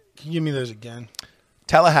 Can you give me those again?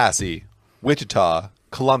 Tallahassee, Wichita,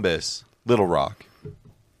 Columbus, Little Rock.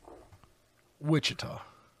 Wichita.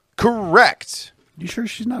 Correct. You sure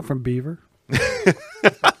she's not from Beaver?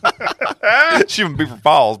 She from Beaver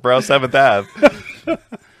Falls, bro. 7th Ave.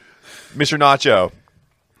 Mr. Nacho,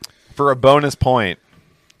 for a bonus point,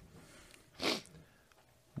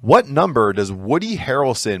 what number does Woody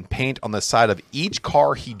Harrelson paint on the side of each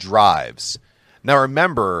car he drives? Now,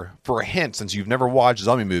 remember, for a hint, since you've never watched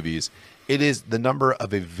zombie movies, it is the number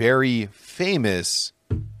of a very famous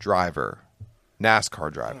driver,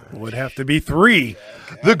 NASCAR driver. Would have to be 3.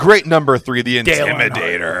 The great number 3, the Dale Earnhardt.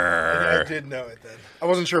 Intimidator. I did know it then. I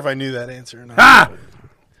wasn't sure if I knew that answer or not. Ah!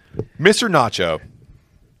 Mr. Nacho,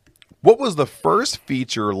 what was the first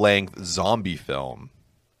feature-length zombie film?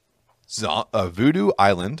 Voodoo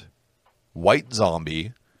Island, White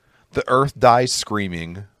Zombie, The Earth Dies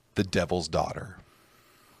Screaming, The Devil's Daughter.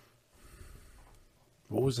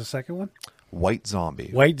 What was the second one? White Zombie.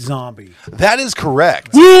 White Zombie. That is correct.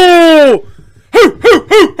 Whoa! Hoo, hoo,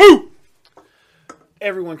 hoo, hoo!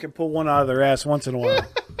 Everyone can pull one out of their ass once in a while.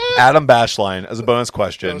 Adam Bashline, as a bonus That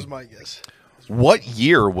question, was my guess. what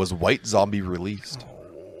year was White Zombie released?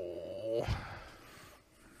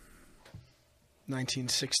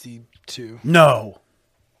 1962. No.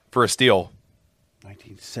 For a steal,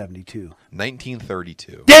 1972.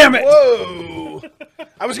 1932. Damn it! Whoa!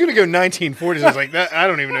 I was gonna go 1940s. I was like, that. I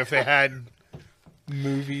don't even know if they had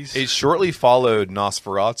movies. It shortly followed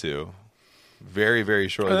Nosferatu. Very, very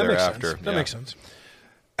shortly That makes thereafter. sense. That Yeah. makes sense.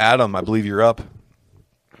 Adam, I believe you're up.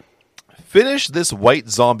 Finish this White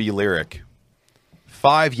Zombie lyric.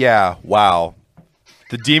 5, yeah, wow.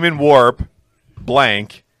 The Demon Warp,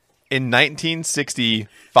 blank, in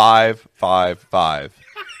 1965, 5.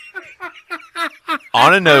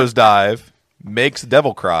 On a nosedive, makes the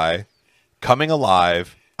devil cry, coming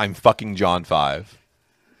alive, I'm fucking John 5.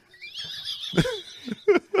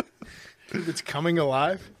 It's coming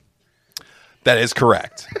alive. That is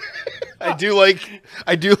correct. I do like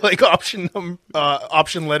option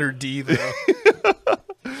letter D though.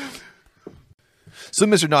 So,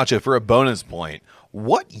 Mr. Nacho, for a bonus point,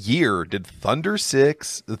 what year did Thunder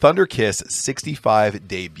Kiss 65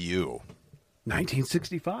 debut?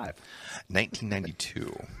 1965.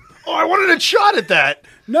 1992. Oh, I wanted a shot at that.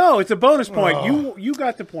 No, it's a bonus point. You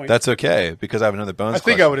got the point. That's okay because I have another bonus. I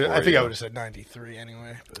think I would. question I for think you. I would have said 93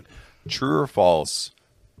 anyway. But. True or false?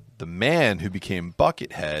 The man who became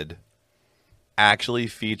Buckethead actually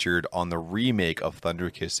featured on the remake of Thunder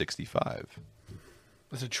Kiss 65.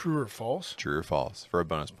 Is it true or false? True or false? For a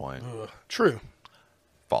bonus point. True.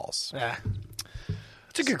 False. Yeah.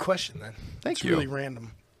 It's a good question then. Thank it's you. really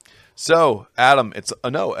random. So, Adam, it's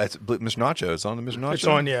no, it's Mr. Nacho. It's on to Mr. Nacho. It's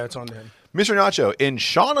on. Yeah, it's on him. Mr. Nacho, in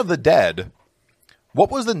Shaun of the Dead, what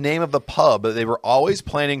was the name of the pub that they were always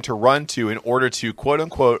planning to run to in order to, quote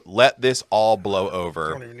unquote, let this all blow I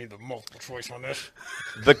over? don't even need the multiple choice on this.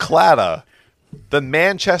 The Claddagh, the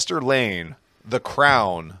Manchester Lane, the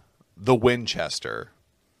Crown, the Winchester.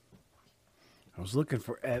 I was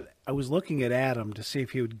looking at Adam to see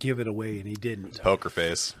if he would give it away, and he didn't. Poker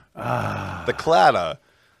face. The Claddagh,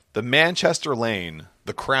 the Manchester Lane,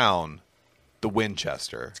 the Crown, the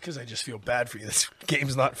Winchester. It's because I just feel bad for you. This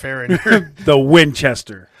game's not fair anymore. The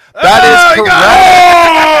Winchester. That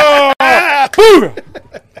is correct.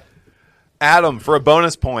 Adam, for a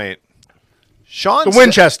bonus point. Sean The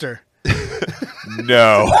Winchester.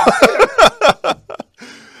 No.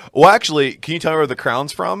 Well, actually, can you tell me where the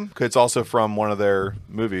Crown's from? Because it's also from one of their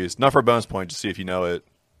movies. Not for a bonus point, just see if you know it.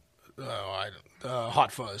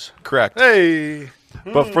 Hot Fuzz. Correct. Hey.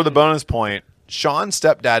 But for the bonus point, Sean's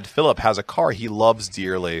stepdad, Philip, has a car he loves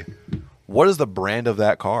dearly. What is the brand of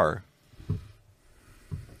that car?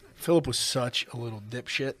 Philip was such a little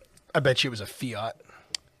dipshit. I bet you it was a Fiat.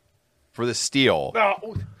 For the Steel,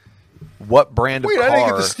 Oh, what brand wait, of car? I didn't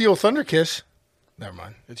get the Steel Thunder Kiss. Never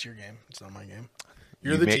mind. It's your game. It's not my game.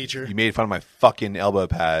 You're the teacher. You made fun of my fucking elbow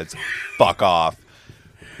pads. Fuck off.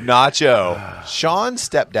 Nacho. Sean's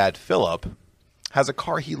stepdad, Philip, has a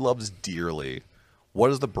car he loves dearly. What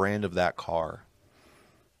is the brand of that car?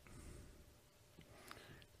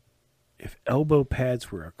 If elbow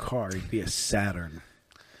pads were a car, it'd be a Saturn.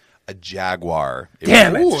 A Jaguar.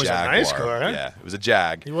 Damn it. Ooh, it was a nice car, huh? Yeah, it was a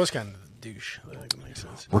Jag. He was kind of a douche. That makes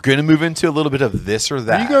sense. We're going to move into a little bit of this or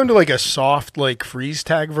that. Are you going to like a soft, like freeze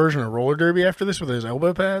tag version of roller derby after this with those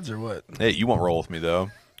elbow pads or what? Hey, you won't roll with me,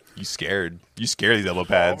 though. You scared. You scare these elbow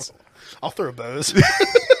pads. I'll throw bows.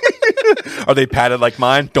 Are they padded like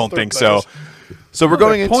mine? Don't think so. bows. So we're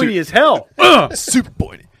going into... Pointy as hell. Super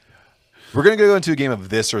pointy. We're going to go into a game of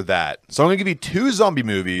this or that. So I'm going to give you 2 zombie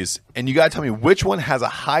movies, and you got to tell me which one has a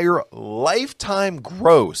higher lifetime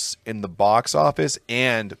gross in the box office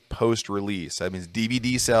and post-release. That means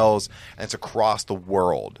DVD sales, and it's across the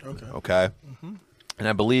world. Okay? Mm-hmm. And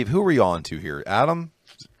I believe, who are we on to here? Adam?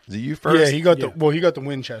 Is it you first? Yeah, he got the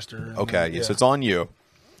Winchester. Okay, yeah, so it's on you.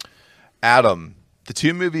 Adam, the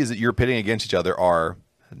 2 movies that you're pitting against each other are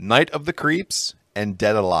Night of the Creeps and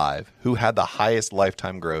Dead Alive. Who had the highest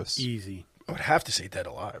lifetime gross? Easy. I would have to say Dead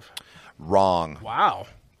Alive. Wrong. Wow.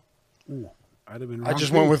 Ooh, I'd have been wrong. I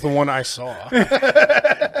just too. went with the one I saw.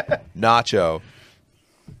 Nacho.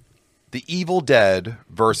 The Evil Dead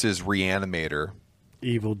versus Reanimator.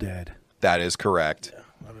 Evil Dead. That is correct.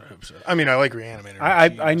 I would hope so. I mean, I like Reanimator.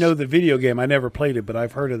 I know the video game. I never played it, but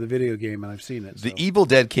I've heard of the video game and I've seen it. So. The Evil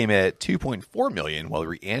Dead came in at $2.4 million, while the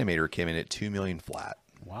Reanimator came in at $2 million flat.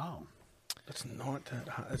 Wow. That's not that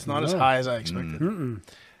high. It's not as high as I expected.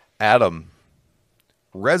 Adam,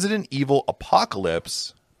 Resident Evil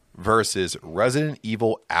Apocalypse versus Resident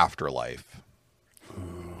Evil Afterlife.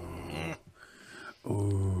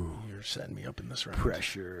 You're setting me up in this round.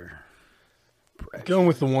 Pressure. Going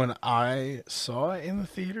with the one I saw in the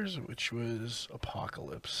theaters, which was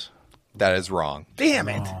Apocalypse. That is wrong. Damn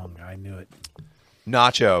it. Wrong. I knew it.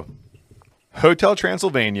 Nacho, Hotel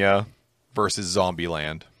Transylvania versus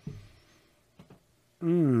Zombieland.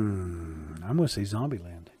 I'm going to say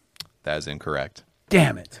Zombieland. That is incorrect.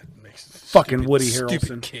 Damn it. Fucking Woody Harrelson.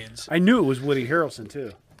 Stupid kids. I knew it was Woody Harrelson,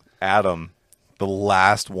 too. Adam, the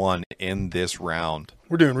last one in this round.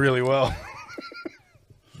 We're doing really well.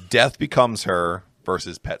 Death Becomes Her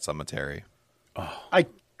versus Pet Sematary. I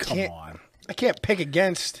Come can't. on. I can't pick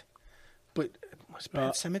against. But was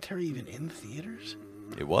Pet Cemetery even in theaters?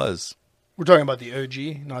 It was We're talking about the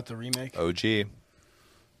OG, not the remake. OG.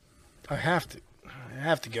 I have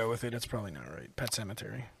to go with it. It's probably not right. Pet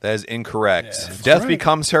Cemetery. That is incorrect. Yeah, that's Death right.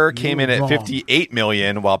 Becomes Her came You in at wrong. 58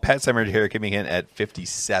 million, while Pet Sematary came in at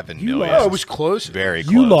 57 You million. lost. Oh, it was close. Very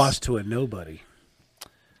close. You lost to a nobody.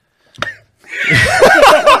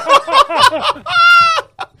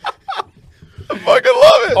 I fucking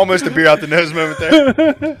love it. Almost a beer out the nose moment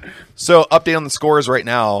there. So, update on the scores right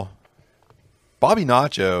now. Bobby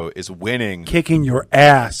Nacho is winning Kicking your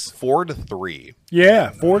ass. 4-3.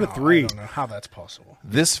 Yeah, 4-3. I don't know how that's possible.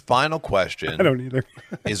 This final question I don't either.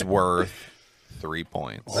 is worth 3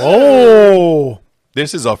 points. Oh.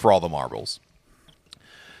 This is up for all the marbles.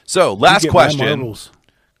 So, last You get my question. marbles.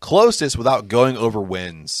 Closest without going over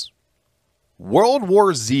wins. World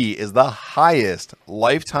War Z is the highest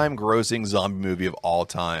lifetime grossing zombie movie of all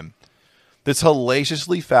time. This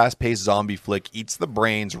hellaciously fast-paced zombie flick eats the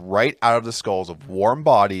brains right out of the skulls of Warm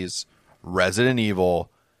Bodies, Resident Evil,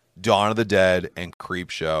 Dawn of the Dead, and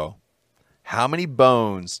Creepshow. How many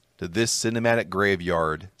bones did this cinematic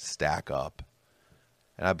graveyard stack up?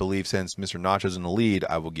 And I believe since Mr. Nacho's in the lead,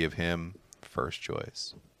 I will give him first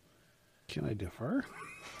choice. Can I defer?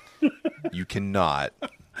 You cannot.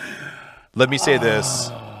 Let me say this.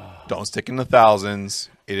 Don't stick in the thousands.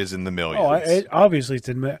 It is in the millions. Obviously it's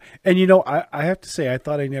in. And you know, I have to say, I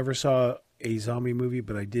thought I never saw a zombie movie,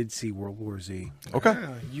 but I did see World War Z. Okay.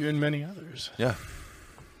 Yeah, you and many others. Yeah.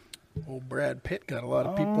 Old Brad Pitt got a lot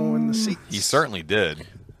of people in the seats. He certainly did.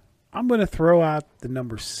 I'm going to throw out the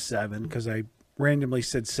number 7 because I randomly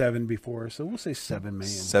said 7 before, so we'll say 7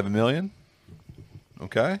 million. 7 million?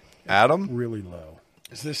 Okay. Adam? Really low.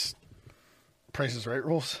 Is this Price is Right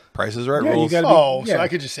rules? Price is Right Yeah, you rules. gotta- Oh, yeah. so I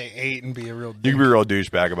could just say 8 and be a real. You can be a real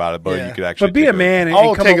douchebag about it, but Yeah. you could actually But be take a man and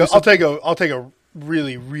I'll come take up with I'll take a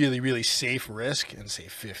really, really, really safe risk and say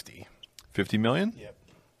 50. 50 million? Yep.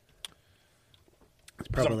 It's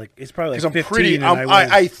probably like Because 15. I'm pretty. and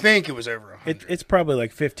I think it was over 100. it's probably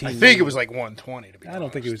like 15. I think it was like 120. To be I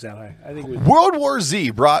don't think it was that high. I think it was. World War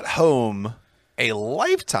Z brought home a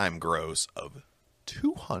lifetime gross of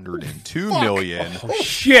 $202,000,000.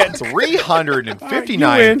 Shit.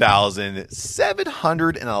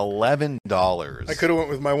 $359,711. I could have went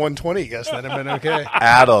with my 120 guess. That'd have been okay.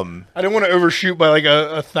 Adam, I didn't want to overshoot by like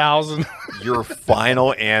a 1,000. your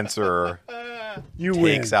final answer You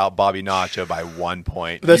win. takes out Bobby Nacho by 1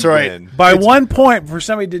 point. That's You all right. win. By 1 point for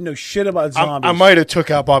somebody who didn't know shit about zombies. I might have took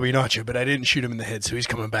out Bobby Nacho, but I didn't shoot him in the head, so he's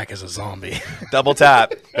coming back as a zombie. Double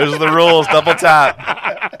tap. Those are the rules. Double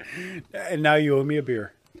tap. And now you owe me a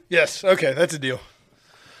beer. Yes. Okay, that's a deal.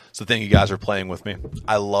 So thank you guys for playing with me.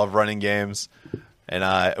 I love running games. And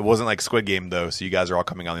it wasn't like Squid Game, though, so you guys are all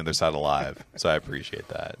coming on the other side alive. So I appreciate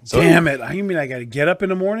that. So Damn it. You mean I got to get up in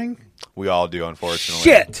the morning? we all do, unfortunately.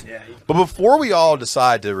 Shit. But before we all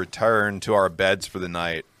decide to return to our beds for the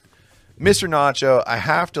night, Mr. Nacho, I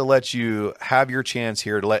have to let you have your chance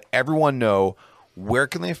here to let everyone know where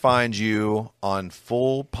can they find you on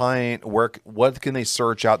Full Pint. What can they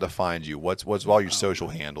search out to find you? What's all your social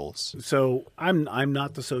handles? So I'm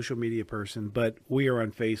not the social media person, but we are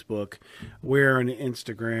on Facebook, we're on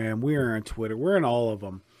Instagram, we are on Twitter, we're on all of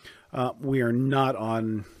them. We are not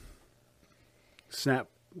on Snap.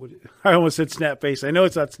 I almost said Snapface. I know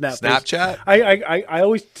it's not Snapface. Snapchat? I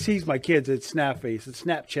always tease my kids. It's Snapface. It's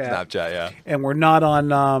Snapchat. Snapchat, yeah. And we're not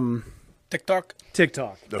on TikTok.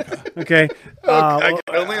 TikTok. Okay. I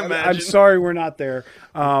can only I'm imagine. sorry we're not there.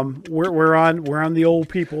 We're on the old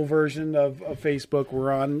people version of Facebook.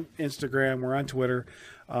 We're on Instagram. We're on Twitter.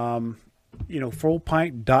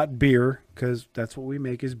 Fullpint.beer because that's what we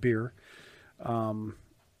make is beer.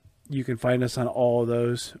 You can find us on all of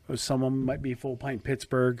those. Some of them might be Full Pint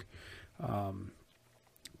Pittsburgh, but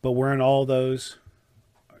we're on all those.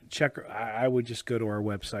 I would just go to our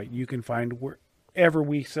website. You can find wherever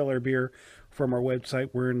we sell our beer from our website.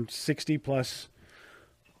 We're in 60 plus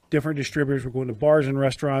different distributors. We're going to bars and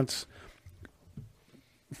restaurants.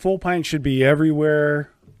 Full Pint should be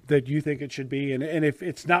everywhere that you think it should be, and if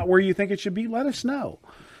it's not where you think it should be, let us know,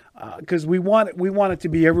 because we want it to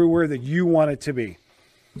be everywhere that you want it to be.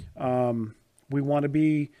 We want to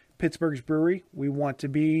be Pittsburgh's brewery. We want to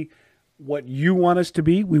be what you want us to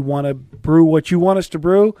be. We want to brew what you want us to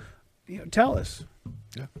brew. Tell us.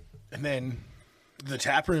 Yeah. And then the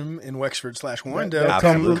tap room in Wexford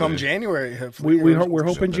 /Wyandotte come January. We're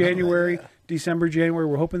hoping January, December, January.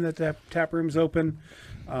 We're hoping that tap room's open,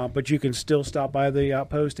 but you can still stop by the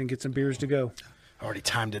Outpost and get some beers to go. I already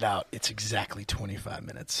timed it out. It's exactly 25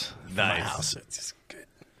 minutes from my house. It's just good.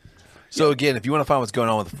 So again, if you want to find what's going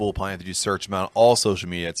on with the Full Pint, you just search them out on all social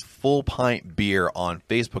media. It's Full Pint Beer on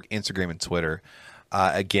Facebook, Instagram, and Twitter.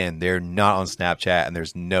 Again, they're not on Snapchat, and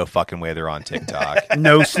there's no fucking way they're on TikTok.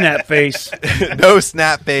 No snap face. No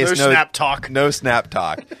snap face. No snap talk. No snap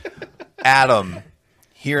talk. Adam,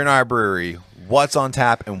 here in our brewery, what's on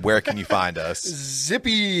tap and where can you find us?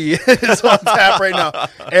 Zippy is on tap right now.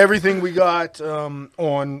 Everything we got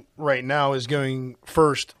on right now is going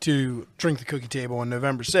first to Drink the Cookie Table on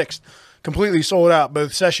November 6th. Completely sold out,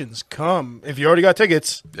 both sessions. Come. If you already got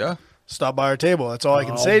tickets, Yeah. stop by our table. That's all I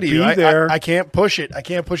can say to be you. there. I can't push it. I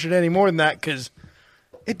can't push it any more than that because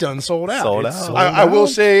it done sold out. Sold It's- out. I will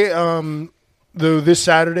say, though, this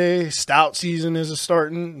Saturday, stout season is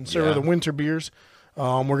starting, and so Yeah. are the winter beers.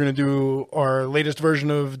 We're going to do our latest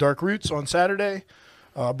version of Dark Roots on Saturday.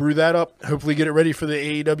 Brew that up. Hopefully get it ready for the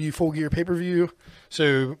AEW Full Gear pay-per-view.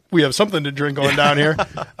 So we have something to drink on down here.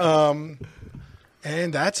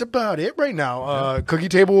 And that's about it right now. Cookie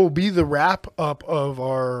Table will be the wrap-up of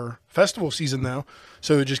our festival season, though.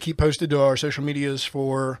 So just keep posted to our social medias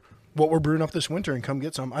for what we're brewing up this winter and come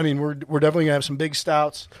get some. I mean, we're definitely going to have some big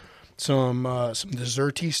stouts, some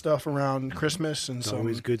desserty stuff around Christmas, and some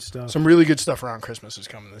Always good stuff. Some really good stuff around Christmas is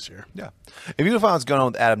coming this year. Yeah. If you want to find out what's going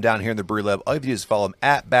on with Adam down here in the Brew Lab, all you have to do is follow him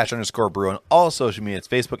at @bash_brew on all social media. It's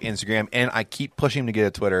Facebook, Instagram, and I keep pushing him to get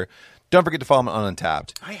a Twitter. Don't forget to follow him on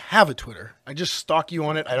Untapped. I have a Twitter. I just stalk you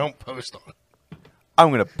on it. I don't post on it. I'm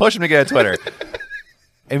going to push him to get a Twitter.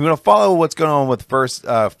 And if you want to follow what's going on with First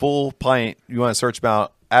Full Pint, you want to search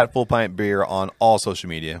about at Full Pint Beer on all social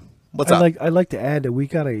media. What's up? I'd like to add that we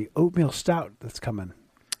got a oatmeal stout that's coming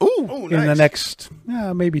Oh, in the nice. next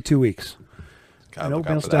maybe 2 weeks. Gotta An look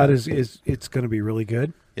out oatmeal for stout that. it's going to be really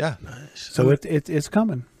good. Yeah. So it's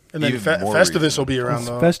coming. And then Even more Festivus reason. will be around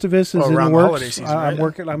the Festivus is in around the the works. holiday season. I'm right?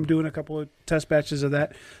 working. I'm doing a couple of test batches of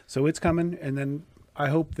that, so it's coming. And then I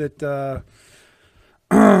hope that the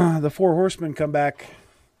Four Horsemen come back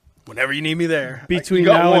Whenever you need me there. between You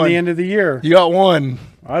got now one. and the end of the year. You got one.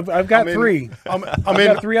 I've got I'm in. three. I'm I've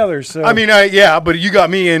in. got three others. So I mean, yeah, but you got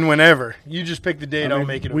me in whenever. You just pick the date. I I'll mean,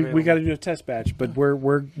 make it we available. got to do a test batch, but we're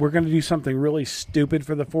going to do something really stupid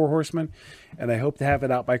for the Four Horsemen, and I hope to have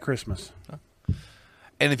it out by Christmas.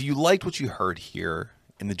 And if you liked what you heard here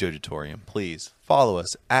in the Jojatorium, please follow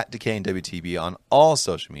us at Decaying WTB on all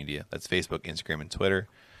social media. That's Facebook, Instagram, and Twitter.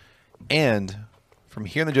 And from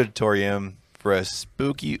here in the Jojatorium, for a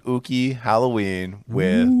spooky, ooky Halloween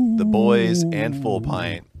with the boys and Full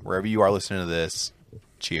Pint, wherever you are listening to this,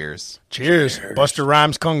 cheers. Cheers. Buster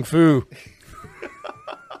Rhymes Kung Fu.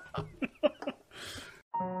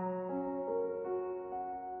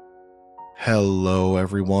 Hello,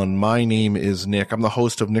 everyone. My name is Nick. I'm the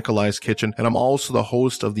host of Nikolai's Kitchen, and I'm also the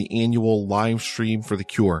host of the annual Live Stream for the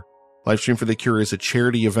Cure. Live Stream for the Cure is a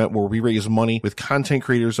charity event where we raise money with content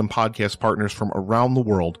creators and podcast partners from around the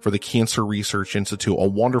world for the Cancer Research Institute, a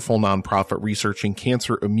wonderful nonprofit researching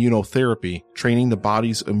cancer immunotherapy, training the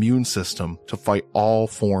body's immune system to fight all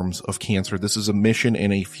forms of cancer. This is a mission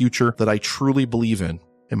and a future that I truly believe in.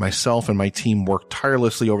 And myself and my team worked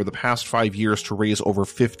tirelessly over the past 5 years to raise over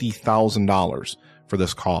 $50,000 for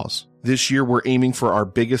this cause. This year, we're aiming for our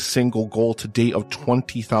biggest single goal to date of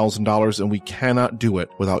 $20,000, and we cannot do it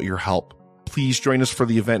without your help. Please join us for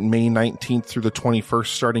the event May 19th through the 21st,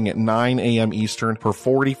 starting at 9 a.m. Eastern, for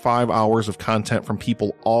 45 hours of content from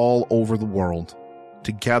people all over the world.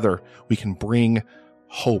 Together, we can bring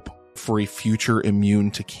hope for a future immune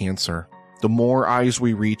to cancer. The more eyes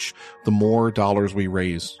we reach, the more dollars we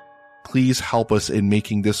raise. Please help us in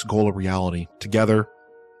making this goal a reality. Together,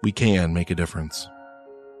 we can make a difference.